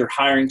bit because you're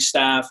hiring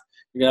staff.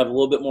 You're going to have a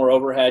little bit more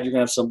overhead. You're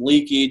going to have some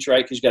leakage,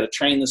 right? Because you got to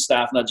train the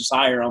staff, not just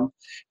hire them.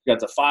 You got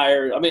to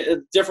fire. I mean,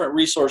 different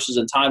resources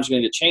and times are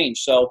going to get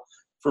changed. So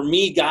for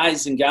me,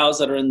 guys and gals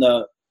that are in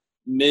the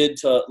mid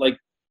to like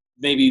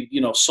maybe,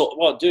 Tim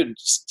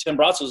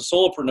Bratz was a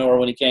solopreneur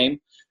when he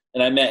came,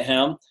 and I met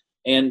him.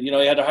 And, he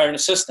had to hire an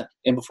assistant.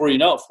 And before you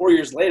know it, 4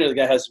 years later, the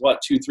guy has,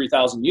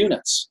 2,000-3,000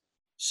 units.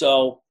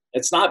 So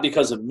it's not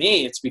because of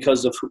me. It's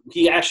because of who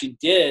he actually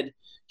did.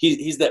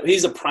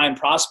 He's a prime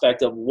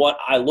prospect of what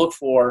I look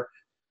for.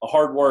 A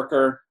hard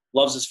worker,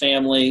 loves his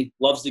family,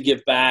 loves to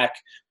give back,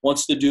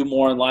 wants to do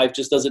more in life,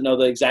 just doesn't know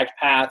the exact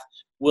path,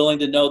 willing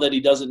to know that he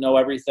doesn't know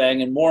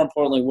everything, and more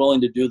importantly,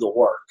 willing to do the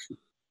work. And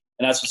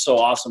that's what's so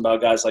awesome about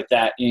guys like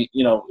that.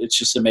 It's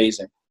just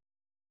amazing.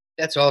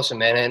 That's awesome,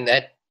 man. And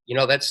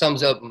that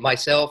sums up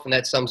myself, and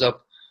that sums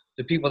up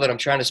the people that I'm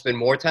trying to spend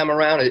more time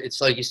around.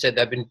 It's like you said,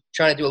 I've been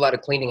trying to do a lot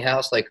of cleaning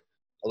house, like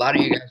a lot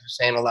of you guys are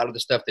saying, a lot of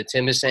the stuff that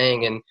Tim is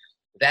saying, and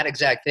that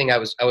exact thing. I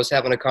was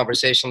having a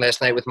conversation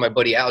last night with my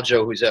buddy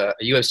Aljo, who's a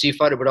UFC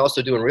fighter, but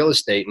also doing real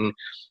estate. And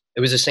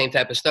it was the same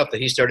type of stuff that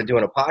he started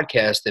doing a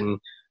podcast. And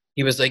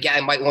he was like, yeah,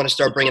 I might want to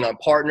start bringing on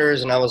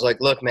partners. And I was like,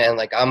 look, man,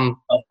 like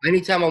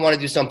anytime I want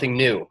to do something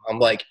new, I'm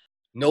like,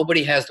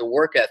 nobody has the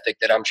work ethic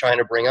that I'm trying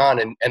to bring on,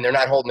 and they're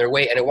not holding their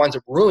weight. And it winds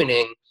up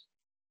ruining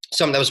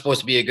something that was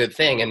supposed to be a good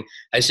thing. And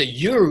I said,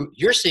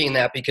 you're seeing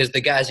that because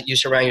the guys that you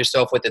surround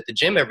yourself with at the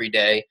gym every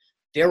day,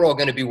 they're all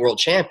going to be world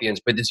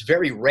champions, but it's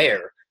very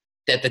rare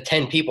that the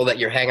 10 people that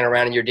you're hanging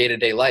around in your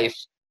day-to-day life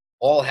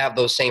all have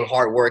those same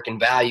hard work and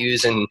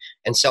values and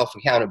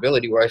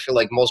self-accountability, where I feel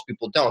like most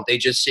people don't. They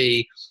just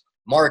see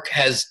Mark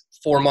has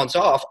 4 months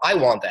off. I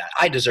want that.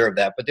 I deserve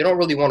that. But they don't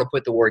really want to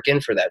put the work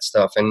in for that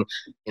stuff. And,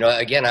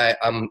 again,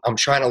 I'm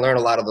trying to learn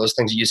a lot of those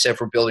things that you said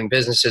for building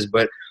businesses.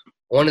 But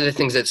one of the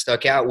things that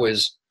stuck out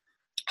was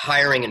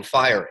hiring and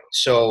firing.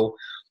 So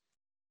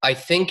I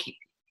think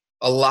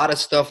a lot of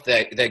stuff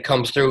that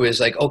comes through is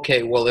like,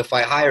 okay, well, if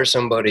I hire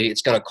somebody,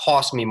 it's going to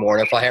cost me more.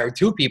 And if I hire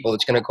 2 people,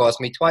 it's going to cost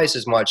me twice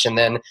as much. And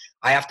then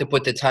I have to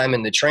put the time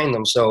in to train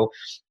them. So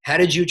how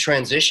did you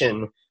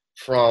transition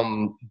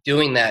from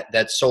doing that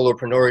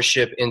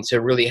solopreneurship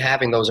into really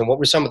having those? And what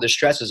were some of the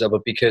stresses of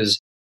it?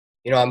 Because,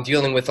 I'm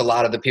dealing with a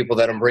lot of the people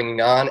that I'm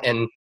bringing on.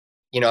 And,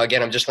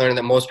 again, I'm just learning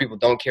that most people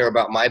don't care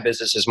about my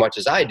business as much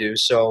as I do.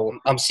 So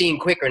I'm seeing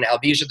quicker now.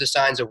 These are the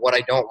signs of what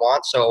I don't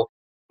want. So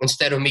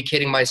instead of me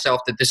kidding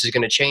myself that this is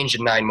going to change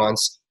in 9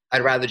 months,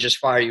 I'd rather just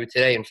fire you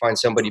today and find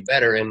somebody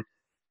better. And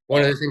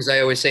one of the things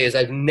I always say is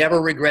I've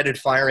never regretted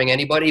firing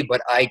anybody,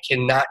 but I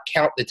cannot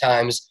count the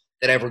times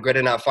that I've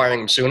regretted not firing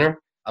them sooner.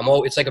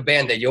 It's like a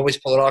Band-Aid. You always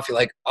pull it off. You're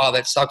like, oh,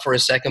 that sucked for a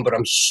second, but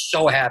I'm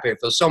so happy. I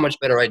feel so much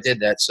better I did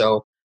that.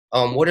 So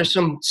what are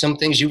some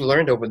things you've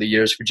learned over the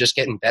years for just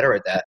getting better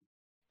at that?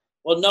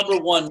 Well, number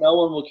one, no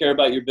one will care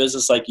about your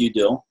business like you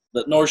do,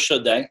 nor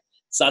should they.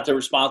 It's not their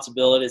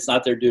responsibility. It's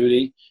not their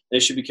duty. They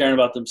should be caring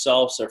about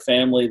themselves, their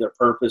family, their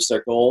purpose,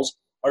 their goals.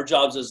 Our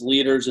jobs as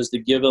leaders is to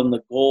give them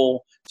the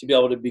goal to be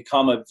able to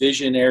become a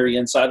visionary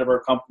inside of our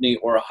company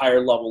or a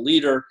higher level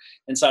leader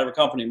inside of our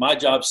company. My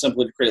job is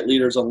simply to create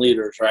leaders on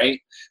leaders, right?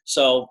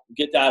 So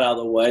get that out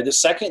of the way. The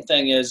second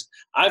thing is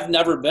I've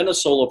never been a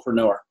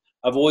solopreneur.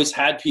 I've always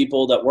had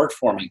people that worked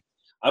for me.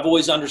 I've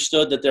always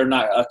understood that they're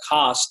not a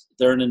cost,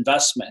 they're an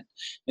investment.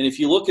 And if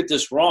you look at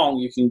this wrong,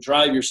 you can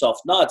drive yourself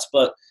nuts.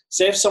 But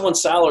say if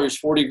someone's salary is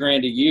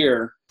 $40,000 a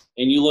year,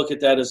 and you look at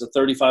that as a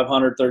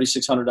 $3,500,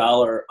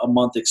 $3,600 a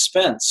month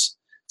expense,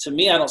 to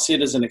me, I don't see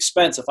it as an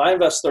expense. If I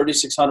invest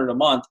 $3,600 a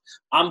month,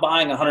 I'm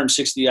buying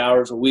 160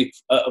 hours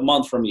a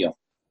month from you.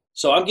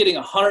 So I'm getting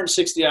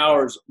 160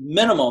 hours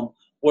minimum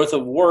worth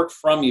of work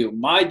from you.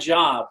 My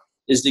job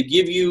is to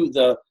give you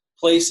the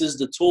places,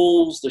 the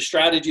tools, the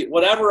strategy,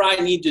 whatever I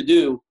need to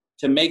do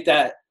to make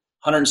that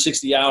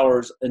 160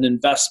 hours an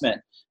investment.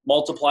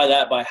 Multiply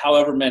that by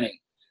however many.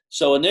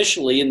 So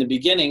initially, in the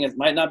beginning, it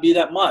might not be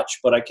that much,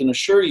 but I can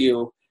assure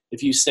you,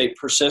 if you stay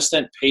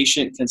persistent,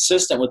 patient,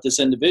 consistent with this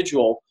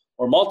individual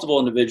or multiple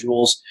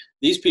individuals,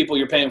 these people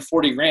you're paying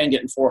 $40,000,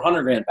 getting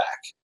 $400,000 back.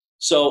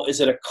 So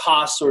is it a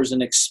cost or is it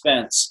an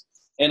expense?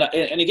 And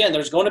again,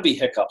 there's going to be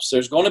hiccups.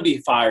 There's going to be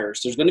fires.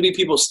 There's going to be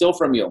people steal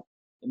from you.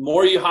 The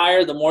more you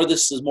hire, the more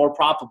this is more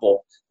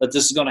probable that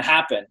this is going to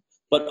happen.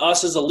 But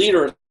us as a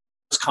leader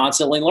is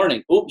constantly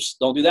learning. Oops,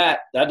 don't do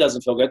that. That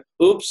doesn't feel good.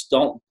 Oops,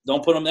 don't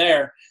put them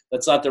there.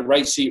 That's not the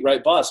right seat,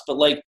 right bus. But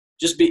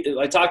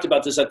I talked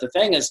about this at the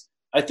thing is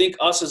I think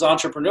us as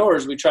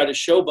entrepreneurs, we try to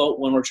showboat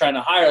when we're trying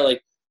to hire,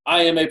 like,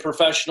 I am a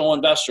professional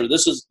investor.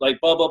 This is like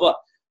blah, blah, blah.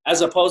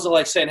 As opposed to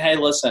like saying, hey,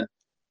 listen,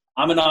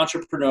 I'm an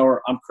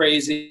entrepreneur. I'm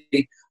crazy.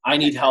 I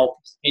need help.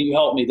 Can you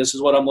help me? This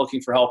is what I'm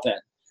looking for help in.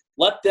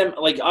 Let them,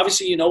 like,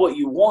 obviously you know what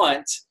you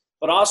want,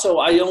 but also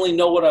I only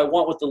know what I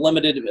want with the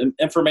limited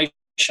information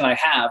I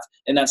have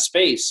in that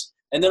space.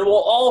 And then we'll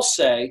all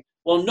say,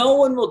 well, no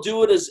one will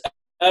do it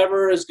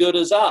as good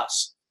as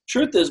us.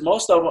 Truth is,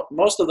 most of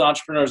the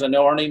entrepreneurs I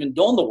know aren't even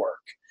doing the work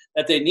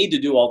that they need to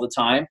do all the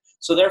time.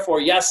 So therefore,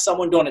 yes,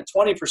 someone doing it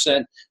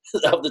 20%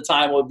 of the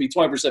time would be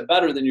 20%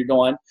 better than you're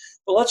doing.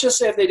 But let's just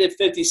say if they did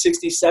 50,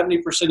 60,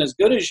 70% as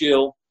good as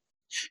you're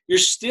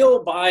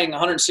still buying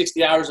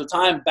 160 hours of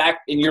time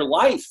back in your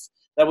life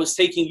that was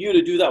taking you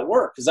to do that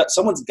work, because that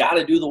someone's got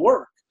to do the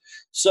work.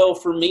 So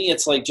for me,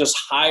 it's like just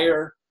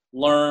hire,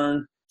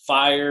 learn,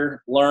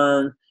 fire,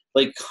 learn,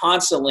 like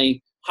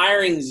constantly.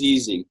 Hiring is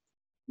easy.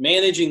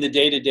 Managing the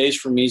day-to-days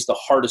for me is the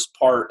hardest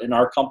part in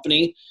our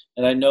company,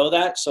 and I know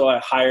that, so I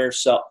hire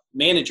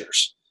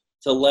managers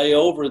to lay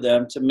over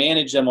them to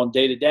manage them on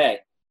day-to-day.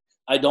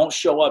 I don't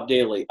show up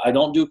daily. I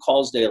don't do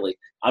calls daily.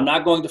 I'm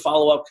not going to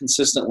follow up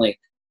consistently.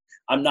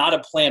 I'm not a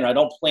planner. I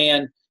don't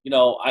plan,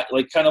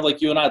 kind of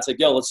like you and I. It's like,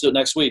 yo, let's do it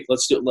next week.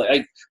 Let's do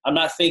it. I'm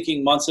not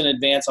thinking months in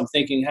advance. I'm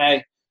thinking,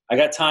 hey, I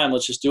got time.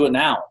 Let's just do it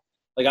now.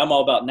 Like, I'm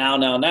all about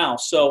now.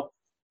 So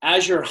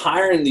as you're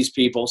hiring these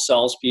people,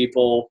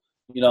 salespeople,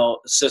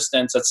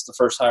 assistants, that's the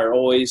first hire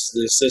always,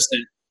 the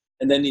assistant,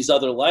 and then these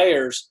other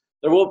layers,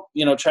 there will,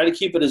 try to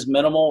keep it as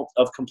minimal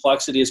of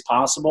complexity as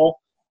possible.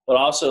 But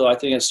also, I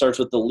think it starts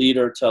with the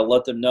leader to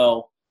let them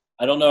know,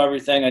 I don't know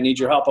everything. I need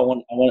your help. I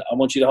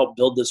want you to help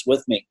build this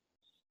with me.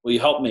 Will you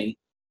help me?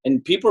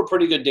 And people are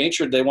pretty good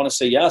natured. They want to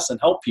say yes and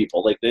help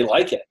people. Like, they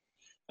like it,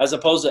 as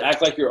opposed to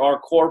act like you're our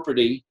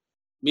corporate-y,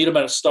 meet them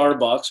at a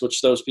Starbucks, which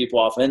throws people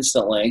off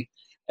instantly.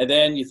 And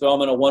then you throw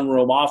them in a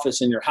one-room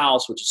office in your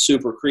house, which is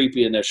super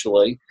creepy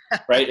initially,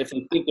 right? If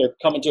you think they're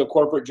coming to a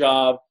corporate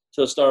job,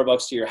 to a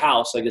Starbucks, to your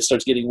house, like, it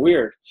starts getting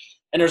weird.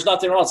 And there's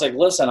nothing wrong. It's like,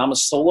 listen, I'm a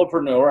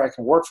solopreneur. I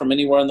can work from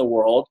anywhere in the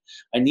world.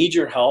 I need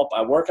your help.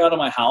 I work out of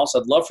my house.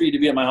 I'd love for you to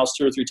be at my house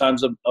 2 or 3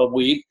 times a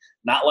week.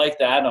 Not like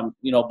that. I'm,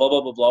 blah,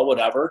 blah, blah, blah,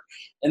 whatever.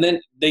 And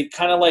then they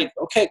kind of like,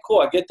 okay,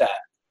 cool, I get that.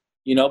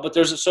 But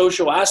there's a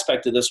social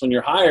aspect to this. When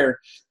you're hired,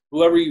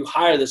 whoever you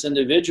hire, this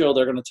individual,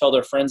 they're going to tell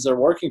their friends they're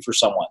working for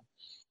someone.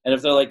 And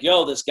if they're like,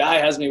 yo, this guy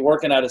has me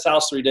working at his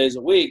house 3 days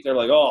a week, they're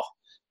like, oh,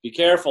 be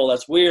careful.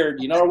 That's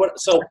weird. Or what?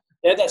 So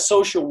they have that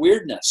social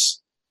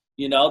weirdness,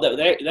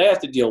 that they have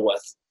to deal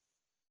with.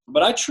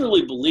 But I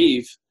truly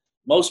believe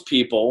most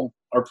people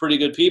are pretty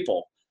good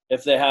people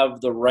if they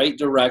have the right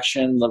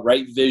direction, the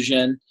right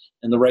vision,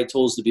 and the right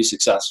tools to be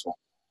successful.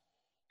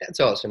 That's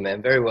awesome,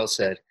 man. Very well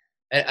said.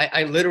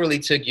 I literally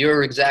took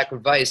your exact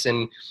advice.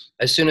 And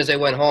as soon as I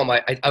went home,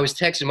 I was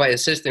texting my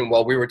assistant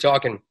while we were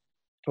talking,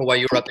 while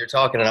you were up there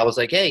talking, and I was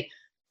like, hey,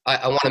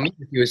 I want to meet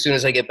with you as soon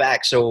as I get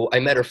back. So I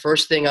met her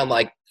first thing on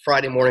like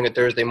Friday morning or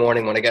Thursday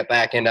morning when I got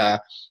back. And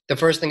the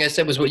first thing I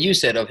said was what you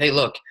said of, hey,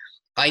 look,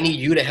 I need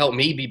you to help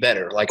me be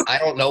better. Like, I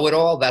don't know it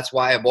all. That's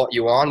why I brought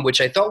you on, which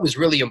I thought was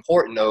really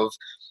important of,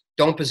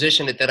 don't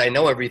position it that I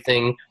know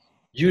everything.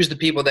 Use the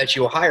people that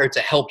you hire to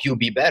help you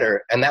be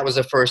better. And that was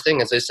the first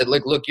thing. As I said,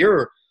 look,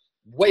 you're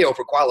way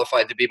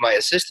overqualified to be my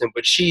assistant,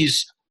 but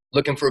she's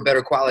looking for a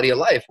better quality of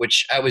life,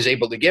 which I was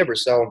able to give her.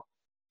 So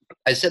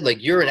I said,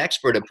 like, you're an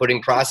expert at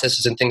putting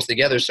processes and things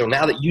together. So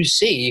now that you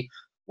see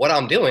what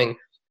I'm doing,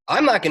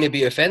 I'm not going to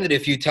be offended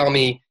if you tell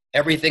me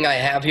everything I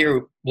have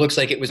here looks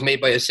like it was made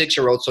by a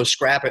 6-year-old, so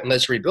scrap it and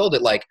let's rebuild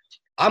it. Like,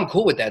 I'm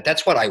cool with that.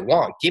 That's what I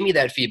want. Give me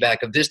that feedback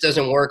if this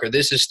doesn't work or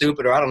this is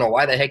stupid or I don't know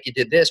why the heck you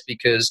did this,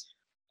 because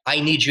I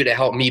need you to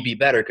help me be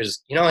better.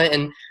 Because,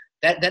 and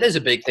that is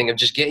a big thing of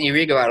just getting your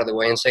ego out of the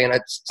way and saying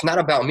it's not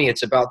about me.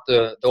 It's about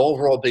the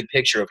overall big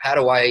picture of how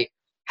do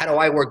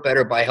I work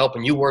better by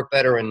helping you work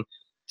better, and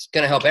it's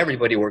going to help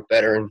everybody work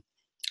better. And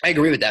I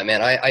agree with that,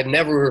 man. I've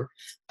never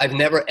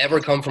ever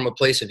come from a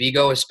place of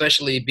ego,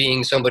 especially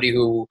being somebody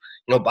who,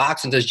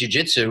 boxes and does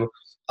jiu-jitsu.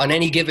 On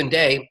any given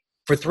day,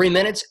 for 3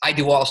 minutes, I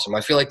do awesome.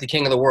 I feel like the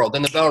king of the world.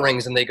 Then the bell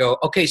rings and they go,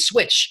 okay,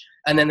 switch.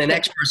 And then the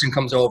next person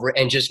comes over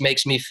and just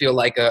makes me feel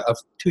like a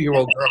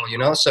 2-year-old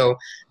girl, So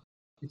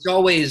there's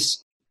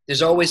always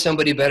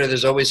somebody better.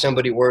 There's always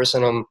somebody worse.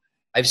 And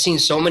I've seen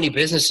so many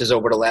businesses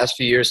over the last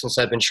few years since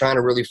I've been trying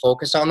to really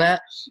focus on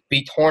that,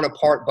 be torn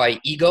apart by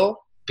ego,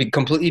 be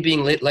completely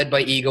being led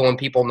by ego and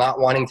people not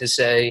wanting to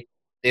say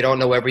they don't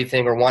know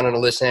everything or wanting to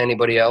listen to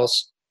anybody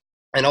else.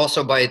 And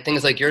also by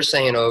things like you're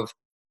saying of,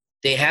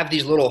 they have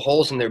these little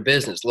holes in their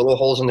business, little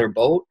holes in their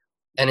boat.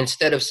 And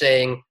instead of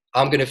saying,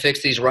 I'm going to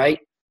fix these right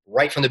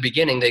from the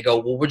beginning, they go,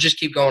 well, we'll just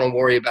keep going and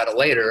worry about it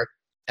later.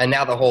 And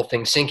now the whole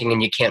thing's sinking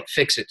and you can't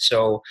fix it.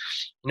 So,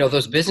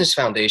 those business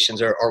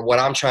foundations are what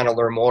I'm trying to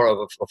learn more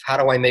of how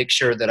do I make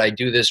sure that I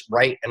do this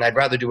right? And I'd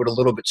rather do it a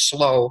little bit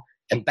slow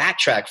and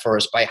backtrack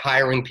first by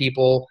hiring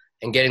people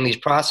and getting these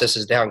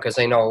processes down, because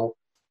I know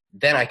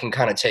then I can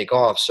kind of take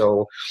off.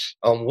 So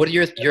what are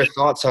your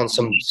thoughts on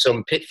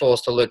some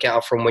pitfalls to look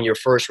out from when you're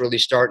first really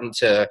starting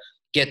to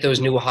get those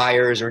new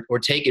hires or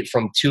take it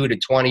from 2 to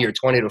 20 or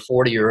 20 to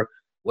 40 or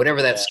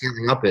whatever that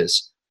scaling up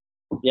is?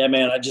 Yeah,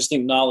 man, I just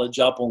think knowledge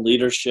up on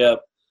leadership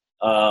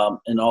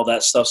and all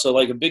that stuff. So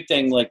like a big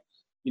thing, like,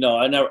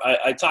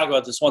 I talk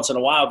about this once in a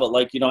while, but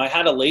like, I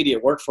had a lady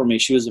that worked for me.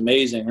 She was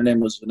amazing. Her name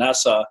was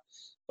Vanessa,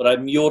 but I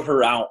muled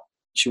her out.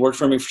 She worked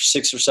for me for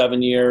 6 or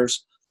 7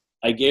 years.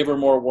 I gave her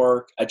more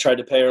work. I tried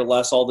to pay her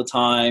less all the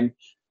time,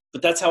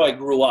 but that's how I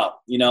grew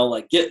up,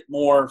 like get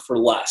more for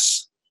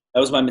less. That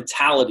was my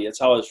mentality. That's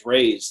how I was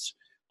raised.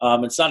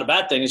 It's not a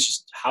bad thing. It's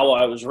just how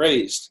I was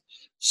raised.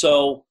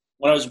 So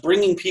when I was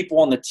bringing people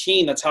on the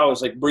team, that's how I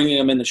was like bringing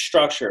them in the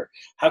structure.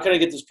 How can I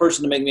get this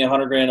person to make me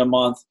 $100,000 a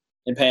month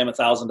and pay them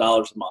 $1,000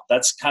 a month?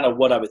 That's kind of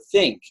what I would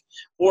think,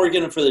 or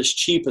get them for as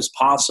cheap as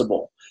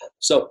possible.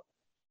 So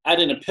I had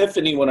an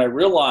epiphany when I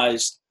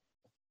realized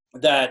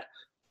that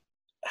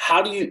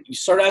how do you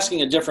start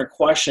asking a different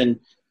question?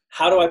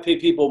 How do I pay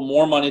people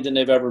more money than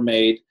they've ever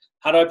made?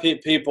 How do I pay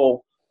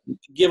people,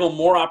 give them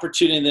more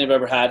opportunity than they've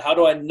ever had? How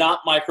do I not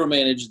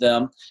micromanage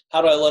them?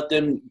 How do I let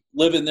them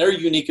live in their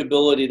unique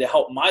ability to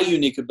help my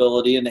unique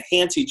ability and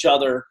enhance each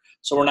other,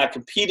 so we're not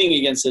competing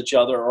against each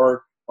other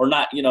or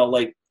not,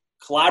 like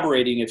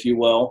collaborating, if you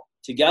will,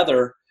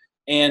 together?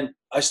 And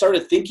I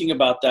started thinking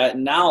about that.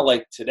 And now,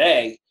 like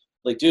today,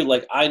 like, dude,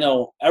 like I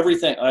know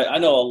everything. I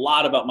know a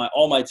lot about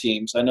all my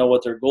teams. I know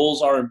what their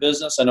goals are in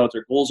business. I know what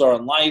their goals are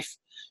in life.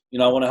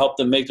 I want to help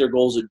them make their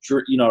goals a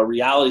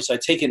reality. So I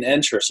take an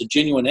interest, a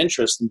genuine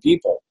interest in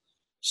people.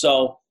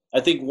 So I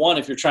think, one,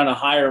 if you're trying to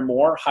hire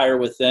more, hire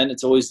within.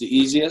 It's always the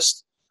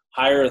easiest.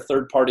 Hire a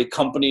third-party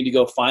company to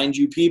go find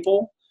you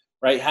people,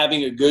 right?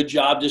 Having a good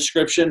job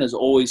description is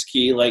always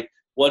key. Like,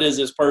 what is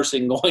this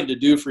person going to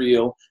do for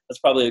you? That's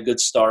probably a good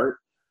start.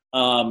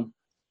 And,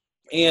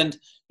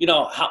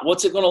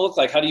 what's it going to look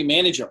like? How do you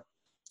manage them?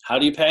 How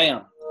do you pay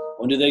them?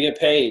 When do they get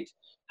paid?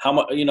 How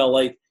much,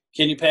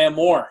 can you pay them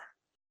more?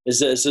 Is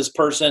this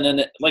person,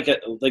 and like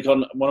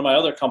on one of my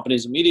other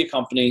companies, a media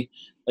company,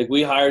 like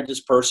we hired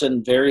this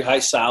person, very high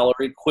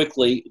salary,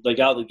 quickly, like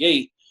out of the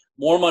gate,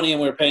 more money than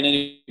we were paying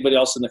anybody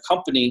else in the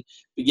company,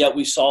 but yet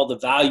we saw the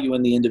value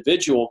in the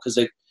individual because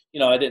I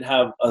didn't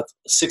have a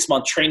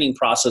 6-month training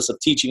process of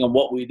teaching them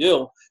what we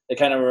do. They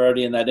kind of were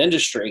already in that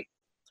industry.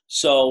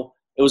 So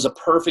it was a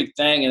perfect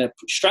thing, and it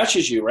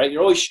stretches you, right?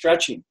 You're always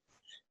stretching.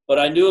 But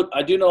I do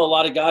know a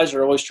lot of guys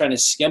are always trying to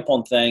skimp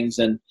on things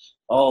and,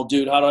 oh,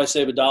 dude, how do I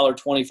save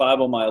 $1.25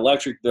 on my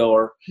electric bill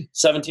or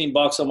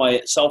 $17 on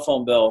my cell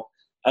phone bill,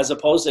 as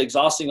opposed to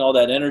exhausting all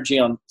that energy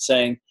on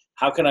saying,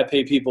 how can I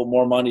pay people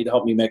more money to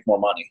help me make more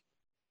money?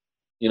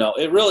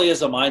 It really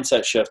is a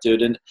mindset shift,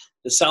 dude. And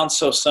it sounds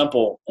so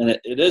simple, and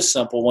it is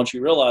simple once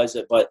you realize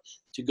it. But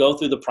to go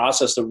through the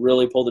process to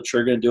really pull the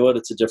trigger and do it,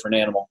 it's a different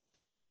animal.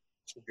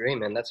 Great,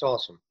 man. That's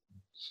awesome.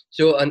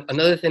 So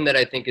another thing that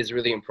I think is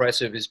really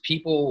impressive is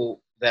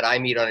people that I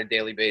meet on a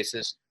daily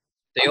basis,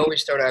 they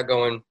always start out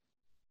going,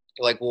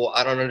 like, well,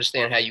 I don't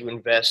understand how you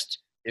invest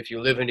if you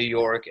live in New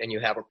York and you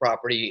have a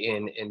property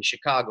in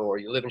Chicago, or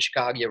you live in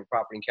Chicago, you have a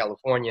property in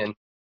California, and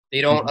they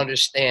don't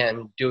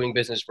understand doing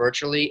business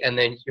virtually. And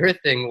then your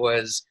thing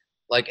was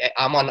like,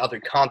 I'm on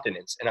other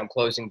continents and I'm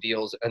closing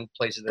deals in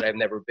places that I've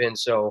never been.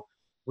 So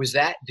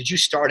did you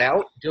start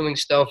out doing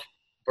stuff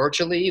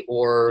virtually,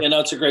 or?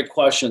 It's a great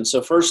question.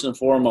 So first and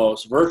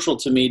foremost, virtual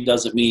to me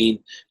doesn't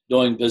mean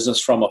doing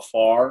business from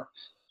afar.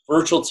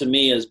 Virtual to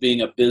me is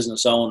being a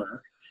business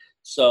owner.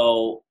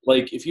 So,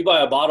 like, if you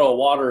buy a bottle of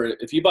water,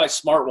 if you buy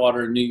Smart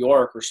Water in New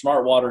York or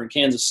Smart Water in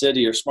Kansas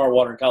City or Smart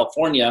Water in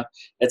California,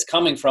 it's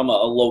coming from a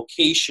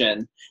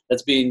location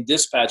that's being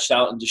dispatched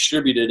out and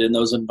distributed in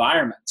those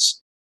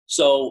environments.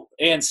 So,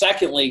 and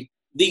secondly,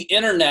 the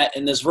internet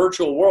in this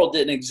virtual world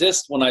didn't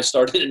exist when I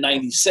started in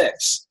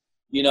 '96.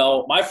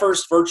 My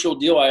first virtual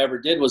deal I ever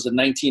did was in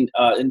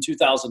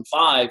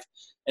 2005.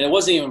 And it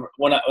wasn't even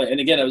and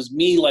again, it was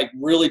me like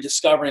really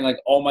discovering like,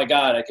 oh my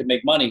God, I could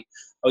make money.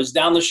 I was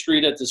down the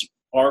street at this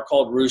bar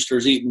called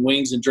Roosters eating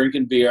wings and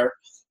drinking beer.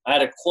 I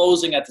had a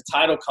closing at the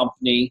title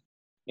company,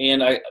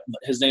 and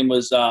his name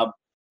was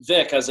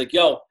Vic. I was like,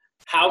 yo,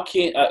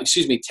 Ted. I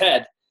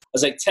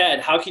was like, Ted,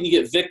 how can you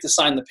get Vic to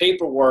sign the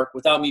paperwork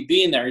without me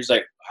being there? He's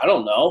like, I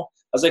don't know.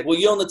 I was like, well,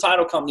 you own the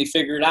title company,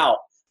 figure it out.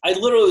 I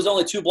literally was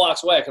only 2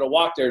 blocks away. I could have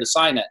walked there to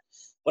sign it.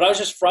 But I was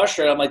just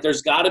frustrated. I'm like,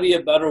 there's got to be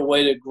a better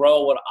way to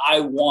grow what I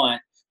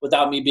want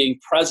without me being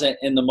present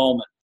in the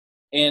moment.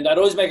 And I'd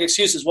always make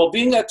excuses. Well,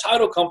 being at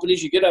title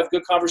companies, you get to have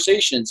good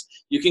conversations.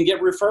 You can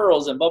get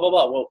referrals and blah, blah,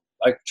 blah. Well,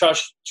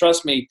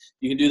 trust me,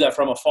 you can do that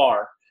from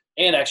afar,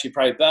 and actually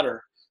probably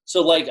better.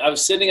 So, like, I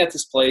was sitting at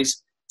this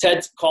place.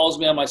 Ted calls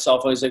me on my cell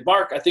phone. He's like,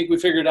 Mark, I think we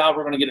figured out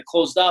we're going to get it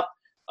closed up.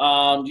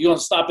 Do you want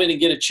to stop in and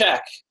get a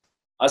check?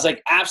 I was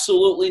like,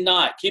 absolutely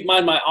not. Keep in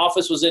mind, my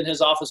office was in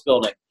his office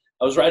building.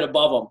 I was right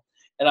above him.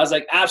 And I was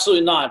like,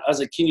 absolutely not. I was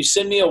like, can you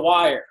send me a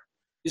wire?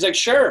 He's like,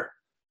 sure.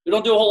 We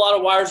don't do a whole lot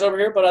of wires over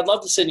here, but I'd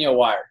love to send you a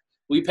wire.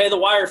 Will you pay the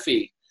wire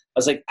fee? I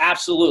was like,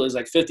 absolutely. It's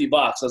like $50.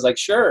 I was like,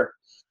 sure.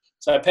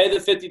 So I paid the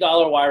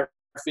 $50 wire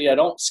photography. I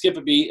don't skip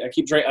a beat. I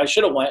keep drinking. I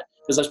should have went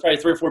because I was probably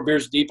 3 or 4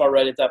 beers deep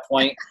already at that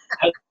point.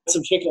 Had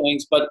some chicken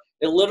wings, but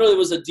it literally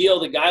was a deal.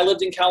 The guy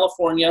lived in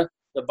California.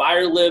 The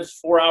buyer lived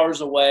 4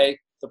 hours away.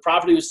 The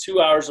property was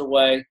 2 hours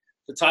away.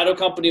 The title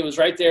company was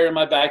right there in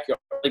my backyard,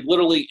 like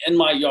literally in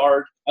my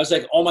yard. I was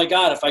like, oh my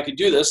God, if I could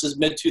do this, this is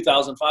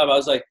mid-2005. I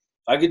was like,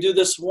 if I could do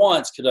this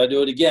once, could I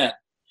do it again?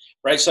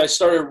 Right? So I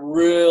started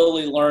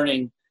really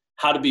learning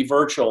how to be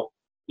virtual.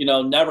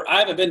 I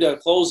haven't been to a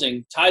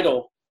closing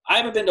title. I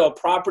haven't been to a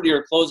property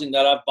or closing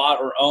that I've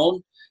bought or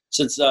owned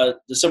since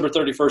December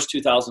 31st,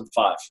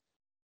 2005.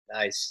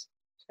 Nice.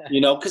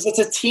 Because it's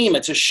a team.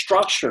 It's a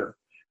structure,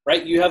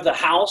 right? You have the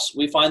house.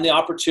 We find the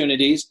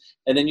opportunities.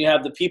 And then you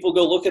have the people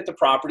go look at the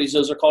properties.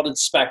 Those are called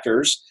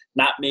inspectors,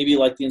 not maybe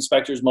like the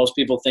inspectors most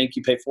people think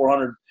you pay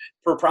 $400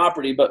 per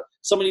property, but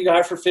somebody you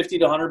hire for $50 to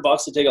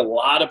 $100 to take a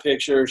lot of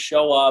pictures,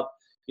 show up,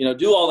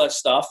 do all that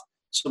stuff.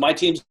 So my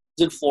team's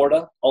in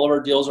Florida. All of our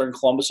deals are in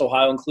Columbus,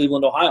 Ohio, and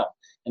Cleveland, Ohio.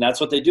 And that's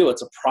what they do.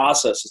 It's a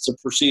process. It's a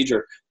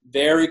procedure.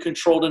 Very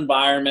controlled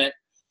environment.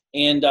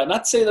 And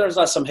not to say there's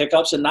not some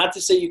hiccups, and not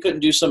to say you couldn't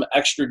do some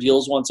extra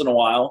deals once in a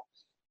while.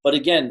 But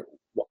again,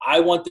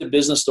 I want the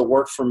business to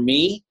work for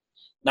me,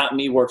 not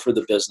me work for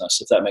the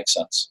business, if that makes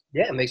sense.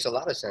 Yeah, it makes a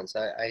lot of sense.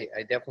 I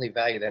definitely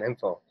value that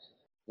info.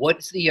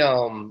 What's the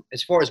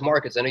as far as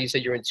markets? I know you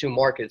said you're in 2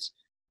 markets.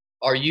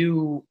 Are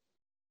you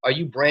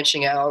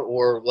branching out,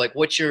 or like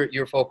what's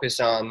your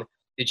focus on?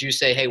 Did you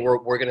say, hey, we're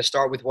going to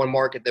start with 1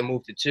 market, then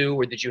move to 2,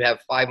 or did you have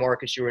 5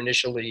 markets you were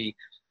initially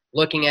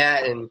looking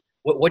at? And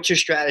what's your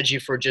strategy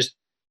for just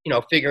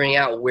figuring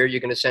out where you're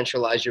going to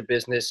centralize your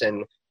business,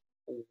 and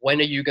when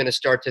are you going to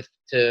start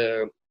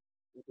to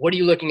what are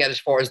you looking at as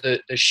far as the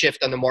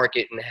shift on the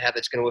market and how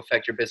that's going to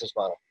affect your business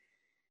model?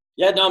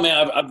 Yeah, no,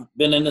 man, I've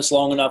been in this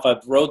long enough.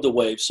 I've rode the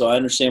wave, so I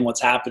understand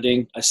what's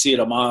happening. I see it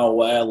a mile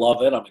away. I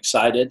love it. I'm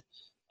excited.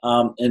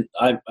 And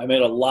I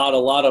made a lot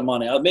of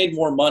money. I made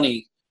more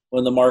money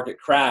when the market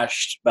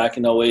crashed back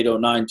in 08,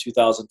 09,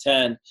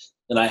 2010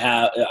 than I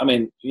have. I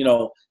mean,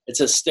 it's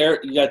a stair.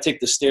 You got to take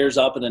the stairs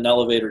up and an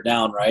elevator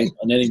down, right,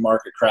 on any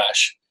market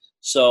crash.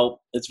 So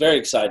it's very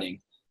exciting.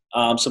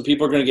 Some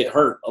people are going to get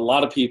hurt, a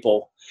lot of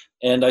people.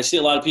 And I see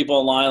a lot of people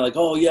online like,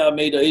 oh, yeah, I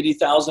made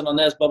 80,000 on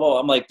this, blah, blah.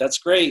 I'm like, that's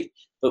great.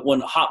 But when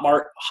hot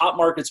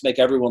markets make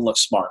everyone look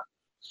smart.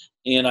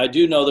 And I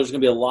do know there's going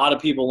to be a lot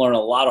of people learn a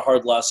lot of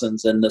hard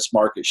lessons in this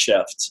market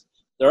shift.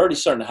 They're already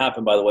starting to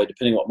happen, by the way,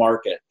 depending what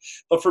market.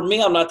 But for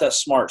me, I'm not that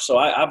smart. So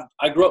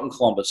I grew up in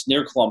Columbus,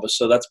 near Columbus.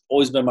 So that's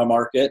always been my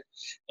market.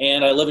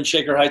 And I live in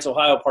Shaker Heights,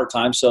 Ohio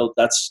part-time. So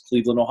that's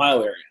Cleveland,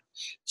 Ohio area.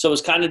 So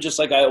it's kind of just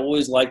like I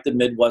always liked the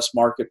Midwest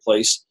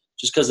marketplace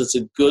just because it's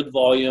a good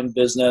volume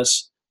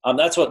business.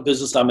 That's what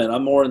business I'm in.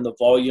 I'm more in the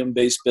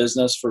volume-based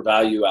business for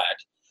value add,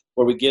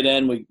 where we get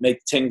in, we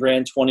make 10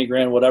 grand, 20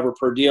 grand, whatever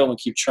per deal, and we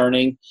keep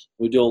churning.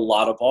 We do a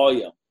lot of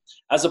volume.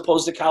 As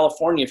opposed to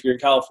California, if you're in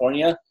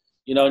California,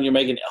 and you're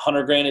making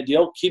 100 grand a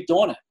deal, keep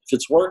doing it if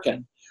it's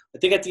working. I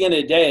think at the end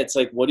of the day, it's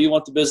like, what do you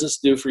want the business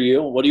to do for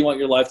you? What do you want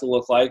your life to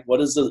look like? What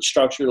is the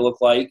structure to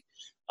look like?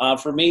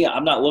 For me,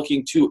 I'm not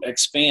looking to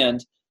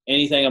expand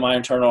anything in my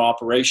internal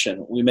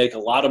operation. We make a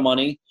lot of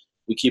money.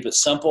 We keep it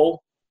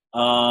simple.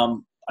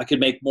 I could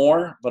make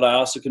more, but I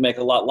also could make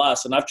a lot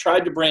less. And I've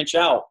tried to branch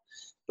out.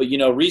 But,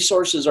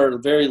 resources are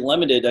very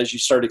limited. As you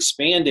start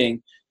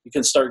expanding, you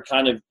can start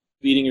kind of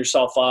beating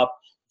yourself up.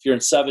 If you're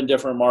in 7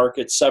 different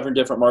markets, 7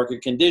 different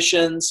market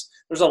conditions,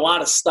 there's a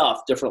lot of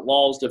stuff, different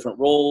laws, different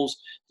rules,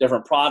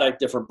 different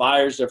product, different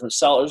buyers, different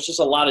sellers, just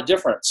a lot of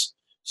difference.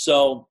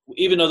 So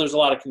even though there's a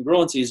lot of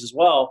congruencies as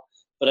well,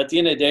 but at the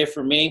end of the day,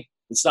 for me,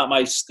 it's not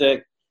my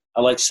stick.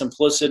 I like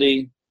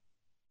simplicity,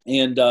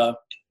 and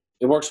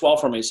it works well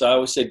for me. So I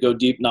always say go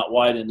deep, not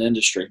wide in the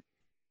industry.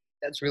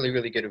 That's really,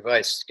 really good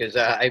advice, because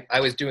I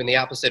was doing the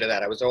opposite of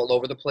that. I was all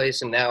over the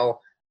place, and now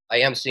I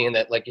am seeing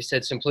that, like you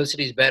said,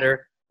 simplicity is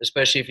better,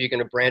 especially if you're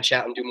going to branch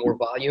out and do more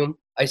volume.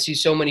 I see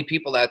so many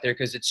people out there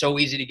because it's so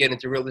easy to get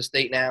into real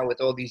estate now with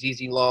all these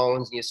easy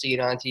loans, and you see it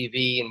on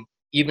TV. And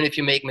even if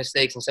you make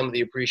mistakes in some of the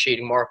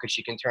appreciating markets,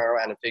 you can turn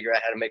around and figure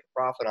out how to make a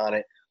profit on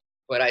it.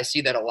 But I see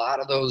that a lot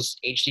of those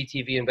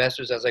HGTV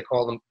investors, as I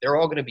call them, they're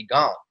all going to be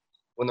gone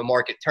when the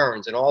market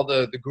turns. And all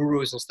the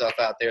gurus and stuff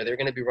out there, they're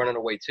going to be running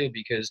away too,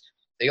 because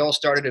they all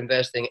started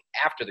investing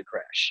after the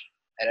crash.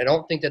 And I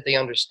don't think that they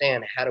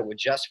understand how to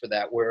adjust for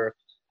that, where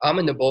I'm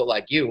in the boat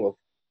like you of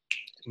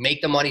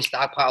make the money,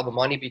 stockpile the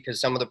money, because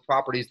some of the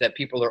properties that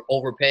people are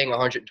overpaying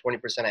 120%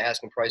 of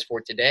asking price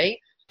for today,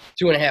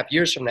 2.5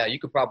 years from now, you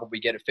could probably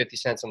get it 50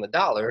 cents on the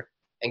dollar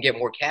and get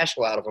more cash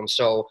flow out of them.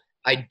 So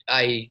I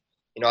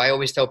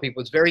always tell people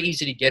it's very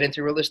easy to get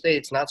into real estate.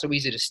 It's not so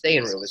easy to stay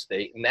in real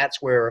estate. And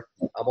that's where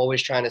I'm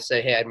always trying to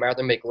say, hey, I'd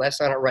rather make less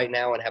on it right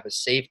now and have a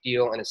safe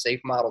deal and a safe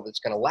model that's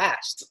going to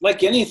last.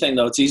 Like anything,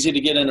 though, it's easy to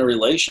get in a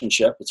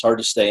relationship. It's hard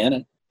to stay in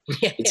it.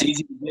 Yeah. It's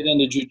easy to get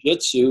into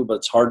jiu-jitsu, but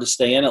it's hard to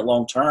stay in it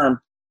long term.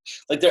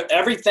 Like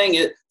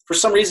everything, for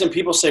some reason,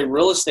 people say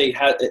real estate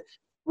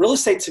real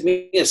estate to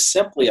me is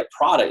simply a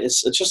product.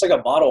 It's just like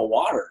a bottle of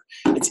water.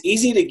 It's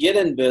easy to get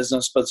in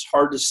business, but it's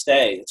hard to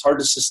stay. It's hard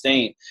to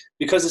sustain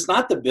because it's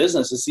not the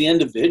business, it's the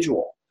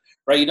individual,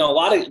 right? You know,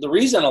 the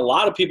reason a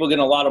lot of people get in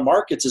a lot of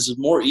markets is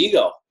more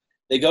ego.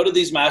 They go to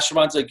these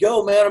masterminds like,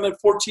 yo, man, I'm in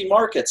 14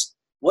 markets.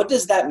 What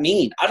does that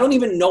mean? I don't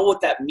even know what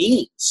that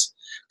means.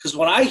 Because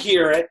when I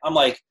hear it, I'm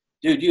like,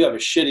 dude, you have a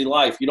shitty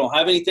life. You don't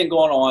have anything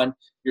going on.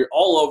 You're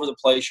all over the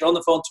place. You're on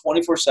the phone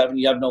 24/7.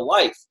 You have no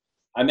life.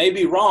 I may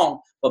be wrong,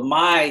 but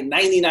my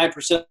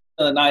 99% of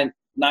the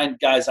nine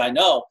guys I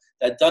know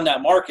that done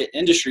that market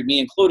industry, me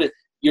included,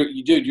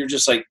 you're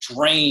just like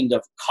drained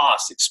of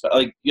cost.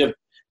 Like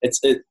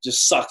it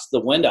just sucks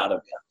the wind out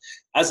of you.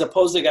 As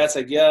opposed to guys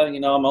like, yeah, you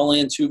know, I'm only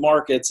in 2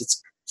 markets.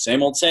 It's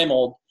same old, same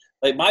old.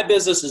 Like my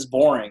business is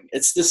boring.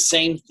 It's the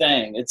same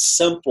thing. It's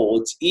simple.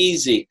 It's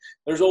easy.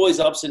 There's always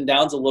ups and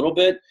downs a little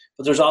bit,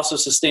 but there's also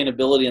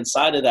sustainability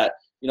inside of that.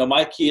 You know,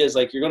 my key is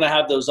like, you're going to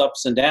have those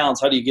ups and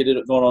downs. How do you get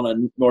it going on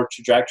a north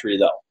trajectory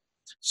though?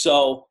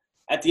 So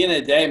at the end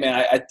of the day,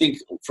 man, I think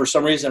for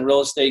some reason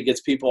real estate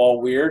gets people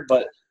all weird,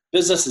 but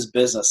business is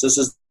business. This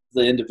is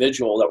the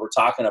individual that we're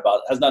talking about.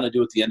 It has nothing to do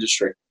with the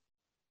industry,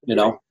 you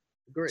know,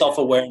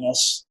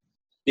 self-awareness,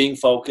 being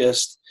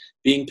focused,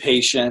 being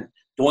patient,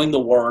 doing the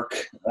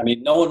work. I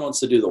mean, no one wants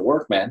to do the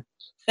work, man.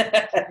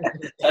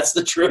 That's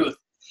the truth.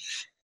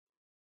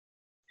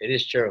 It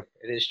is true.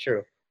 It is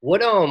true.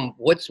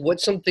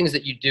 What's some things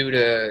that you do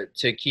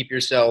to keep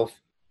yourself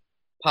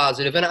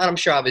positive? And I'm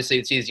sure obviously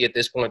it's easy at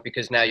this point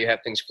because now you have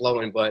things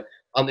flowing, but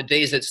on the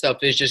days that stuff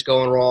is just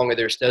going wrong or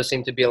there does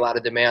seem to be a lot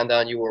of demand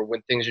on you or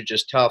when things are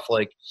just tough,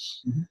 like,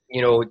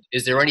 you know,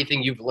 is there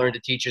anything you've learned to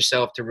teach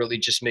yourself to really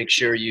just make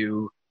sure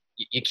you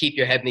keep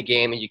your head in the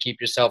game and you keep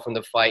yourself in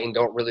the fight and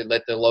don't really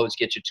let the lows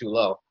get you too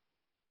low?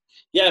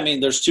 Yeah, I mean,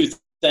 there's 2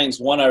 things.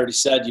 One, I already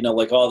said, you know,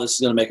 like, oh, this is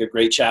going to make a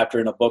great chapter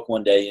in a book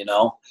one day, you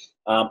know.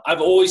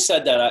 I've always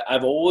said that.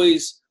 I've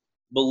always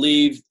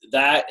believed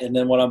that, and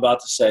then what I'm about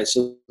to say.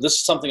 So this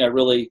is something I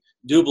really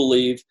do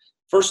believe.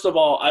 First of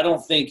all, I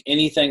don't think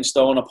anything's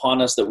thrown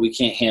upon us that we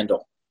can't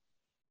handle,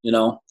 you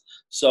know.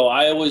 So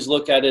I always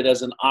look at it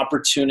as an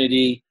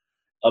opportunity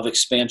of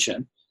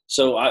expansion.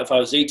 So if I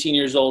was 18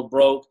 years old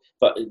broke,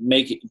 but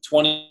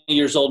 20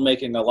 years old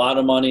making a lot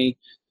of money,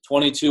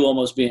 22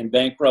 almost being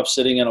bankrupt,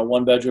 sitting in a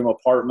 1-bedroom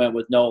apartment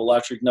with no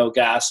electric, no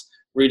gas,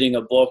 reading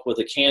a book with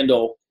a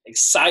candle,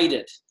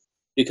 excited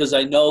because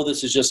I know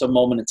this is just a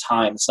moment in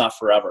time. It's not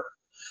forever.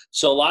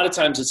 So a lot of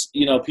times it's,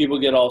 you know, people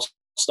get all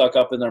stuck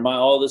up in their mind,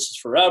 oh, this is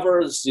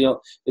forever. This, you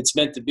know, it's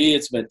meant to be.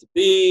 It's meant to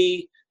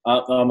be.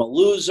 I'm a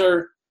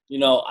loser. You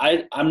know,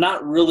 I'm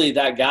not really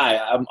that guy.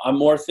 I'm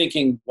more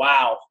thinking,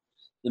 wow,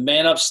 the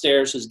man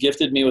upstairs has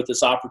gifted me with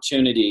this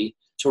opportunity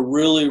to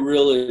really,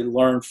 really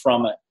learn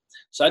from it.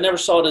 So I never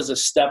saw it as a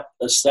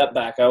step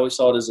back. I always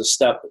saw it as a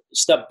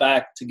step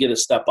back to get a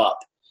step up.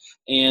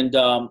 And,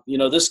 you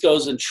know, this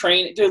goes in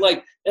training. Dude,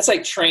 like, it's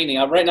like training.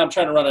 Right now I'm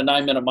trying to run a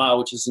 9-minute mile,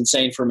 which is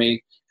insane for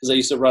me because I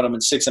used to run them in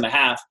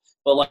 6.5.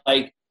 But,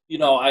 like, you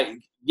know,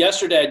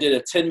 yesterday I did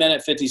a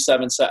 10-minute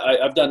 57 set.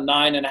 I've done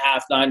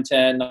 9.5,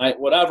 9:10,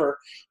 whatever.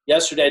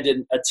 Yesterday I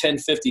did a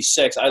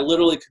 10:56. I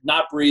literally could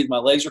not breathe. My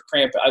legs were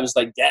cramping. I was,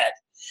 like, dead.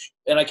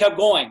 And I kept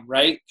going,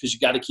 right? Because you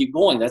got to keep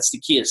going. That's the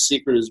key. The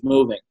secret is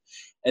moving.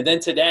 And then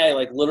today,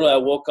 like, literally I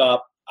woke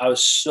up. I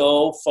was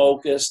so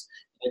focused.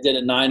 I did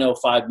a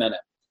 9:05 minute.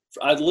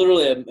 I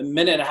literally a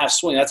 1.5-minute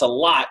swing. That's a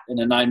lot in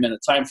a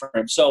 9-minute time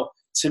frame. So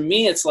to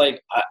me, it's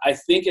like, I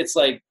think it's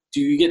like, do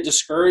you get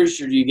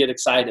discouraged or do you get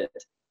excited?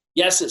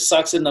 Yes, it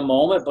sucks in the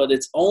moment, but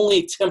it's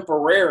only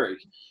temporary.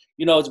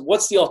 You know,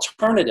 what's the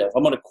alternative?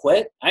 I'm going to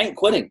quit? I ain't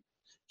quitting.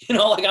 You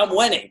know, like, I'm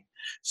winning.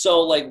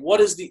 So, like, what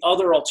is the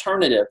other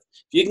alternative?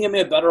 If you can give me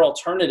a better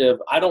alternative,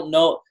 I don't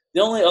know.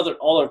 The only other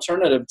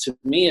alternative to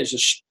me is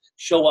just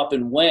show up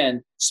and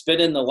win,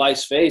 spit in the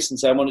life's face and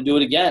say, I want to do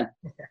it again.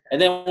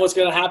 And then what's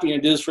going to happen? You're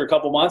going to do this for a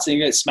couple months and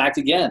you're going to get smacked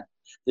again.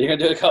 You're going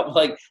to do a couple,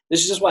 like,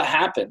 this is just what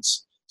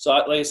happens. So,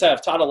 like I said,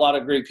 I've taught a lot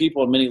of great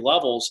people at many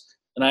levels.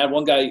 And I had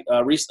one guy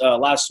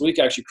last week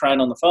actually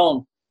crying on the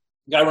phone.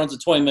 The guy runs a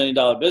 $20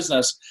 million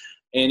business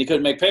and he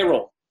couldn't make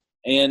payroll.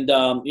 And,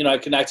 you know, I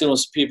connected with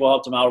some people,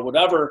 helped him out or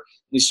whatever. And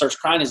he starts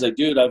crying. He's like,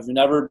 dude, I've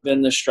never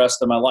been this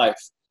stressed in my life.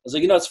 I was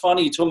like, you know, it's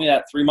funny. You told me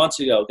that 3 months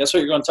ago. Guess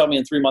what you're going to tell me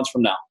in 3 months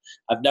from now?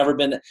 I've never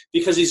been –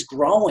 because he's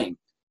growing.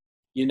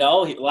 You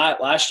know,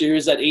 last year he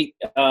was at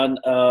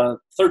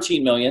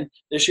 13 million.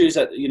 This year he's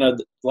at, you know,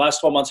 the last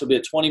 12 months he'll be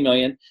at 20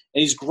 million. And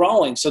he's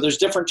growing. So there's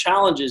different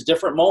challenges,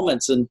 different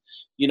moments. And,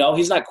 you know,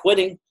 he's not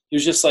quitting. He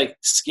was just, like,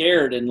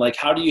 scared. And, like,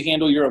 how do you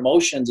handle your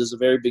emotions is a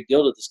very big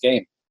deal to this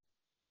game.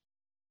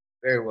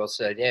 Very well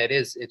said. Yeah, it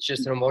is. It's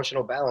just an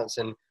emotional balance.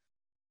 And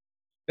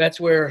that's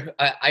where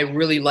I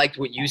really liked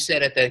what you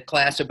said at that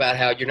class about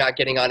how you're not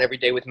getting on every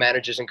day with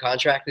managers and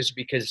contractors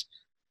because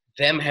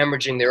them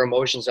hemorrhaging their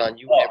emotions on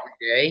you every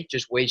day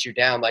just weighs you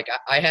down. Like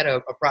I had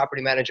a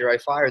property manager I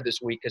fired this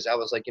week because I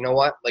was like, you know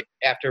what? Like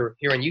after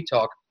hearing you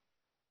talk,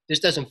 this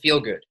doesn't feel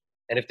good.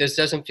 And if this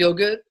doesn't feel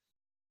good,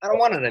 I don't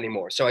want it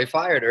anymore. So I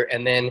fired her.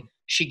 And then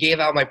she gave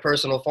out my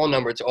personal phone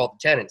number to all the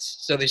tenants.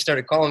 So they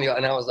started calling me,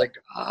 and I was like,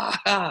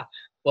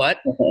 but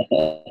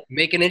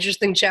make an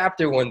interesting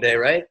chapter one day,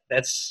 right?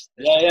 That's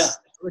yeah.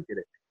 Look at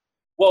it.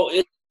 Well,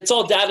 it's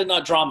all data,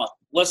 not drama.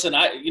 Listen,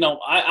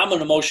 I'm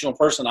an emotional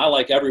person. I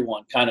like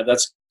everyone, kind of.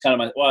 That's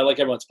kind of I like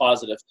everyone's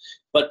positive.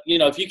 But,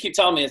 if you keep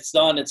telling me it's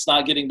done, it's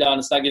not getting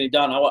done,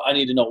 I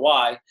need to know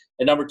why.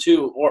 And number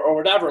two, or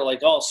whatever,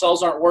 like,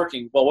 cells aren't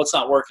working. Well, what's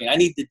not working? I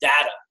need the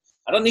data.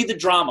 I don't need the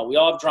drama. We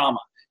all have drama.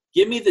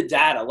 Give me the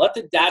data. Let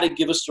the data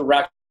give us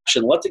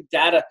direction. Let the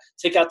data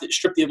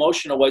strip the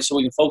emotion away so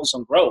we can focus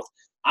on growth.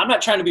 I'm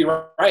not trying to be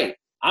right.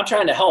 I'm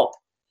trying to help,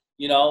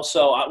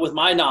 so with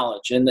my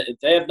knowledge. And if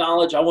they have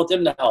knowledge, I want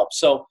them to help.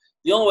 So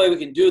the only way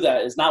we can do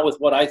that is not with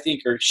what I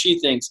think or she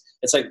thinks.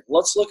 It's like,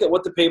 let's look at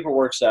what the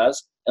paperwork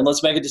says and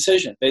let's make a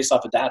decision based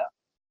off of data.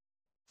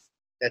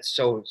 That's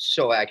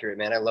so accurate,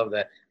 man. I love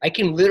that. I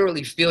can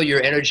literally feel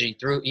your energy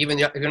through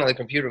even on the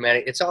computer,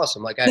 man. It's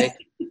awesome. Like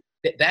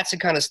that's the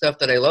kind of stuff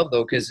that I love,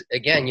 though, because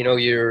again,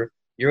 you're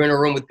in a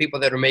room with people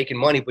that are making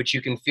money, but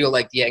you can feel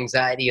like the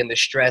anxiety and the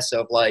stress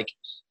of like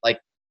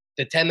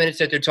the 10 minutes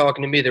that they're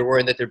talking to me, they're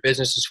worrying that their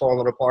business is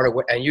falling apart,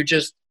 and you're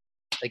just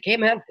like, hey,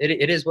 man,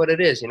 it is what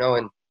it is, and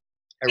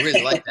I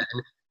really like that.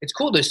 And it's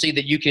cool to see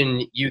that you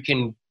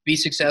can be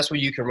successful,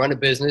 you can run a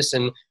business,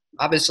 and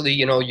obviously,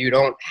 you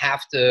don't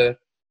have to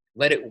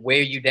let it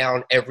weigh you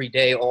down every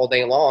day, all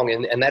day long,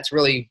 and that's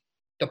really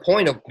the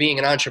point of being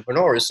an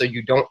entrepreneur, is so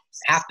you don't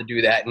have to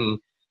do that. And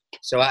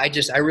so I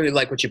really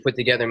like what you put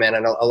together, man.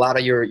 And a lot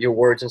of your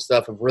words and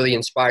stuff have really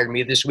inspired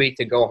me this week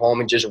to go home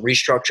and just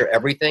restructure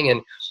everything.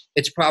 And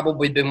it's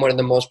probably been one of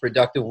the most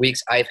productive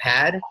weeks I've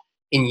had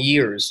in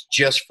years,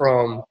 just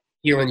from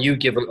hearing you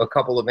give a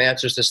couple of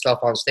answers to stuff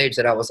on stage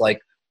that I was like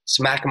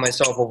smacking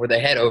myself over the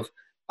head of.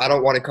 I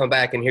don't want to come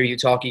back and hear you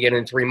talk again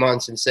in 3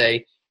 months and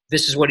say,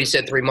 this is what he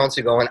said 3 months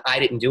ago, and I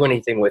didn't do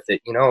anything with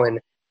it,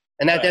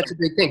 and that's a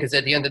big thing, because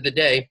at the end of the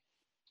day,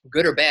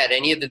 good or bad,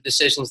 any of the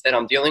decisions that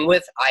I'm dealing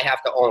with, I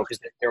have to own because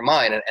they're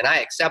mine, and I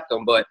accept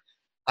them. But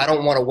I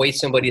don't want to waste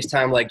somebody's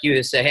time like you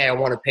to say, hey, I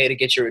want to pay to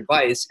get your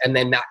advice and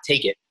then not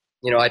take it.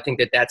 I think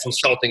that's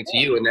insulting to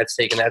you, and that's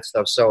taking that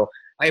stuff. So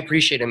I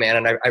appreciate it, man.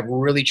 And I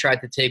really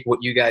tried to take what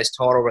you guys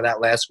taught over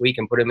that last week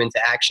and put them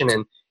into action.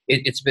 And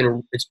it's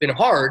been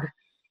hard,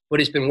 but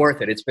it's been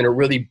worth it. It's been a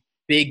really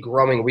big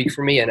growing week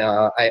for me. And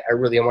I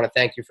really want to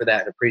thank you for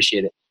that and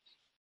appreciate it.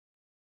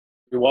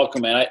 You're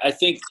welcome, man. I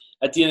think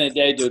at the end of the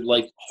day, dude,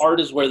 like, hard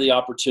is where the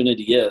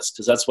opportunity is,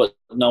 because that's what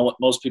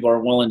most people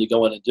are willing to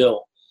go in and do.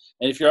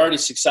 And if you're already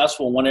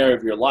successful in one area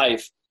of your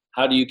life,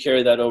 how do you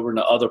carry that over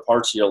into other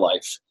parts of your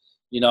life?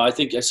 I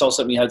think I saw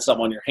something, you had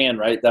something on your hand,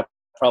 right? That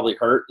probably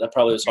hurt. That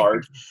probably was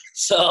hard.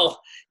 So,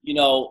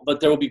 but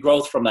there will be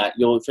growth from that.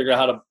 You'll figure out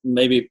how to,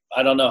 maybe,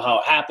 I don't know how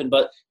it happened,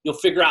 but you'll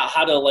figure out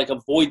how to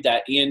avoid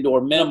that and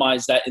or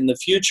minimize that in the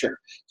future.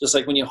 Just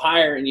like when you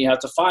hire and you have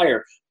to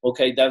fire.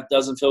 Okay, that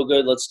doesn't feel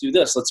good. Let's do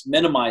this. Let's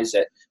minimize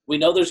it. We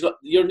know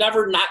you're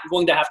never not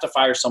going to have to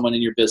fire someone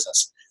in your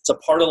business. It's a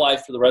part of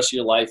life for the rest of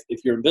your life if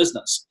you're in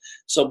business.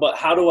 So, but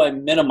how do I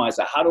minimize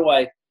that? How do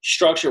I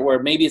structure it where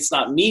maybe it's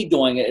not me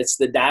doing it, it's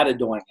the data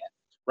doing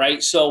it,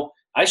 right? So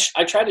I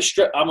try to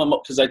strip,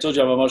 because I told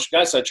you I'm an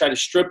emotional guy, so I try to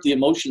strip the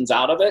emotions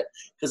out of it,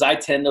 because I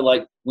tend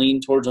to lean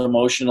towards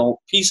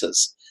emotional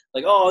pieces.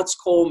 Like, oh, it's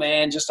cool,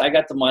 man. Just, I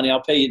got the money.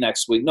 I'll pay you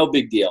next week. No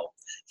big deal.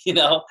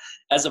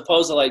 As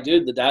opposed to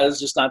dude, the data's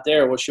just not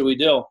there. What should we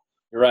do?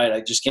 You're right.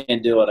 I just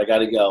can't do it. I got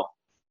to go.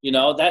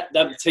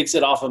 That takes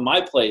it off of my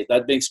plate.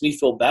 That makes me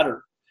feel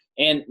better.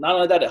 And not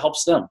only that, it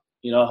helps them,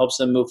 it helps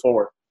them move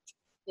forward.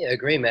 Yeah, I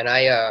agree, man.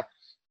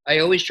 I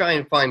always try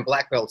and find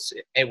black belts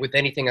with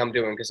anything I'm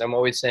doing, because I'm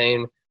always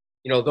saying,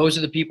 those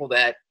are the people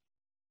that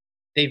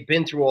they've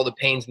been through all the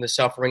pains and the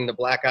suffering, the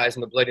black eyes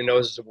and the bloody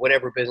noses of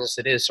whatever business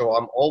it is. So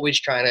I'm always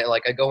trying to,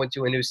 I go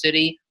into a new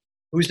city,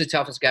 who's the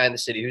toughest guy in the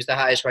city? Who's the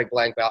highest ranked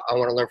black belt? I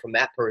want to learn from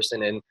that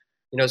person. And,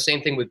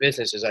 same thing with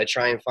businesses. I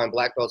try and find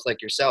black belts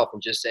like yourself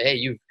and just say, hey,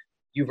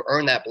 you've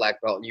earned that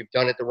black belt. You've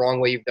done it the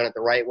wrong way. You've done it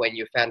the right way. And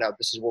you found out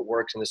this is what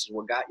works and this is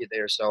what got you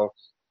there. So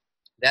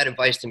that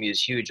advice to me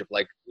is huge, of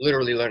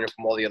literally learning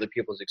from all the other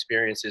people's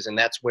experiences. And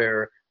that's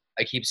where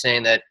I keep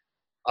saying that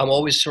I'm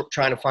always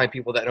trying to find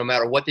people that no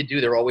matter what they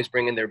do, they're always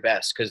bringing their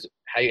best, because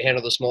how you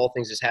handle the small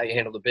things is how you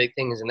handle the big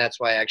things. And that's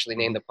why I actually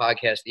named the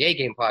podcast the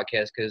A-Game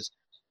Podcast, because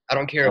I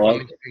don't care if I'm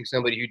interviewing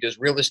somebody who does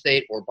real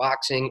estate or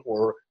boxing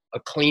or a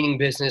cleaning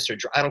business, or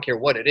I don't care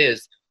what it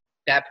is,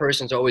 that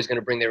person's always going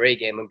to bring their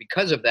A-game. And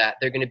because of that,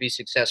 they're going to be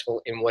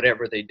successful in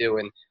whatever they do.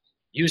 And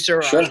you,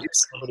 sir, sure, are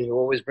somebody who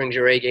always brings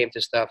your A-game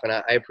to stuff, and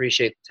I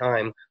appreciate the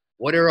time.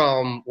 What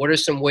are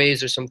some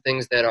ways or some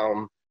things that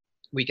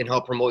we can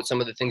help promote some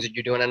of the things that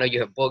you're doing? I know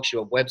you have books, you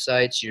have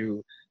websites,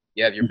 you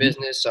have your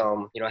business.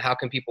 How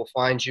can people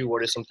find you?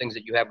 What are some things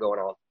that you have going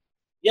on?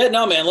 Yeah,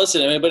 no, man,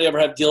 listen, anybody ever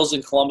have deals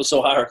in Columbus,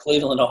 Ohio, or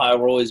Cleveland, Ohio,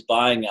 we're always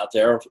buying out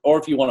there. Or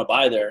if you want to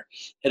buy there,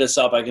 hit us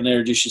up. I can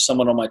introduce you to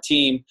someone on my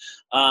team.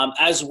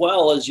 As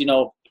well as,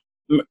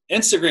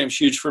 Instagram's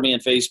huge for me,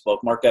 and Facebook,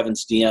 Mark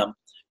Evans DM.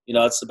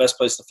 It's the best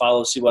place to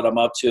follow, see what I'm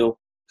up to.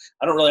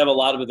 I don't really have a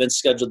lot of events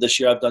scheduled this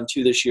year. I've done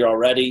 2 this year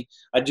already.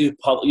 I do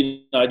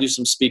I do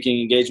some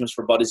speaking engagements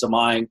for buddies of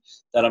mine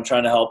that I'm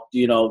trying to help,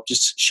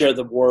 just share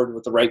the word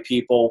with the right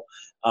people.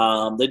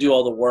 They do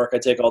all the work. I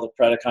take all the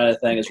credit kind of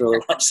thing is really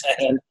what I'm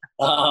saying.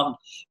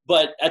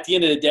 But at the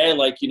end of the day,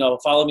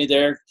 follow me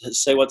there,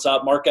 say what's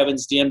up,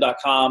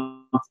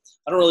 markevansdm.com.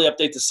 I don't really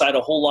update the site a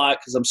whole lot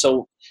because I'm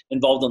so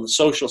involved on the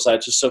social side.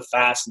 It's just so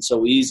fast and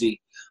so easy.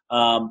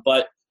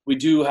 But we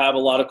do have a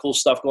lot of cool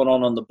stuff going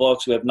on the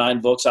books. We have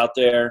 9 books out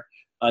there.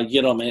 You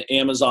get them on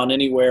Amazon,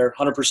 anywhere.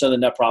 100% of the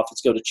net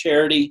profits go to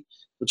charity,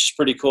 which is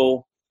pretty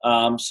cool.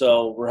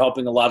 So we're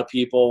helping a lot of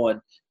people,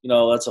 and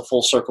that's a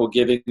full circle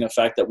giving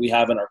effect that we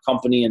have in our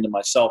company and to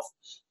myself.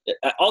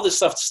 All this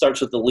stuff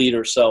starts with the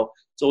leader, so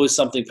it's always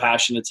something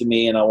passionate to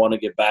me, and I want to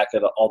give back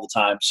at all the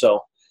time.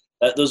 So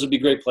those would be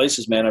great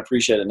places, man. I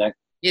appreciate it, Nick.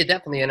 Yeah,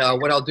 definitely. And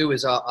what I'll do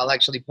is I'll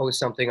actually post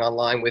something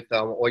online with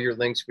all your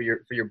links for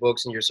your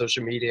books and your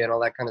social media and all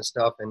that kind of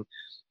stuff. And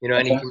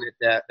anything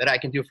that I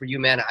can do for you,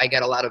 man. I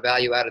got a lot of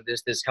value out of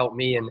this. This helped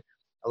me, and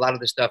a lot of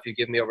the stuff you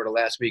give me over the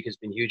last week has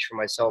been huge for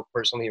myself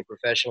personally and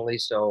professionally.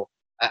 So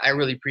I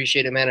really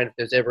appreciate it, man. And if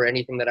there's ever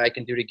anything that I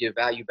can do to give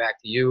value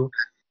back to you,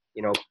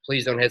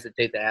 please don't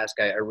hesitate to ask.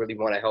 I really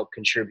want to help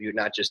contribute,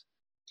 not just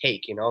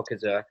take,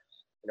 because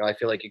I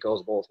feel like it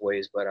goes both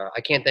ways. But I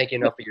can't thank you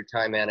enough for your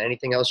time, man.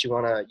 Anything else you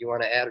wanna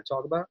add or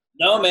talk about?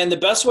 No, man. The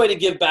best way to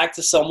give back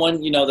to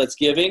someone that's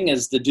giving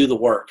is to do the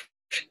work.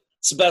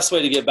 It's the best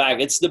way to give back.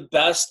 It's the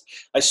best.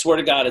 I swear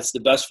to God, it's the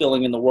best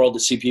feeling in the world to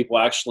see people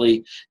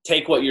actually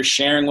take what you're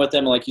sharing with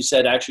them, like you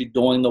said, actually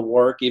doing the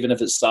work, even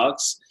if it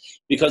sucks.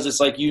 Because it's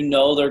like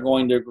they're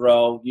going to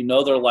grow.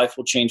 Their life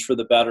will change for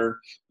the better.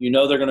 They're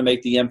going to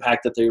make the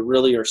impact that they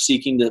really are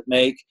seeking to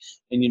make.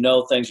 And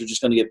things are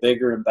just going to get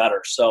bigger and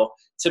better. So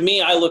to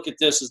me, I look at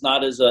this as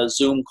not as a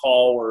Zoom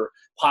call or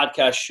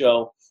podcast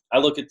show. I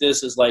look at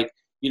this as we're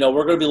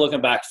going to be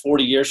looking back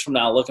 40 years from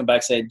now, looking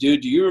back saying,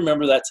 dude, do you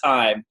remember that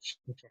time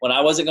when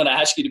I wasn't going to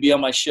ask you to be on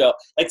my show?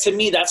 To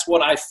me, that's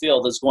what I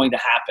feel is going to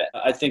happen.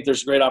 I think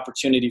there's great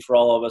opportunity for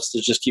all of us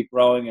to just keep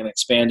growing and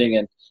expanding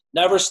and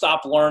never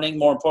stop learning.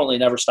 More importantly,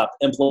 never stop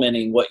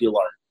implementing what you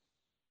learn.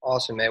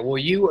 Awesome, man. Well,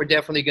 you are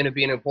definitely going to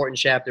be an important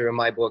chapter in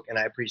my book, and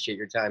I appreciate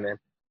your time, man.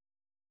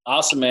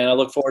 Awesome, man. I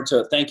look forward to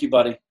it. Thank you,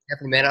 buddy.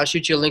 Definitely, man. I'll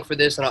shoot you a link for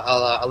this, and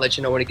I'll let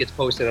you know when it gets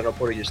posted, and I'll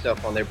put all your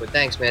stuff on there. But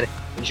thanks, man.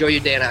 Enjoy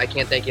your day, and I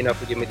can't thank you enough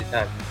for giving me the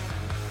time.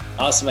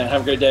 Awesome, man.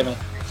 Have a great day, man.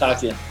 Talk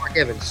to you. Mark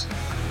Evans.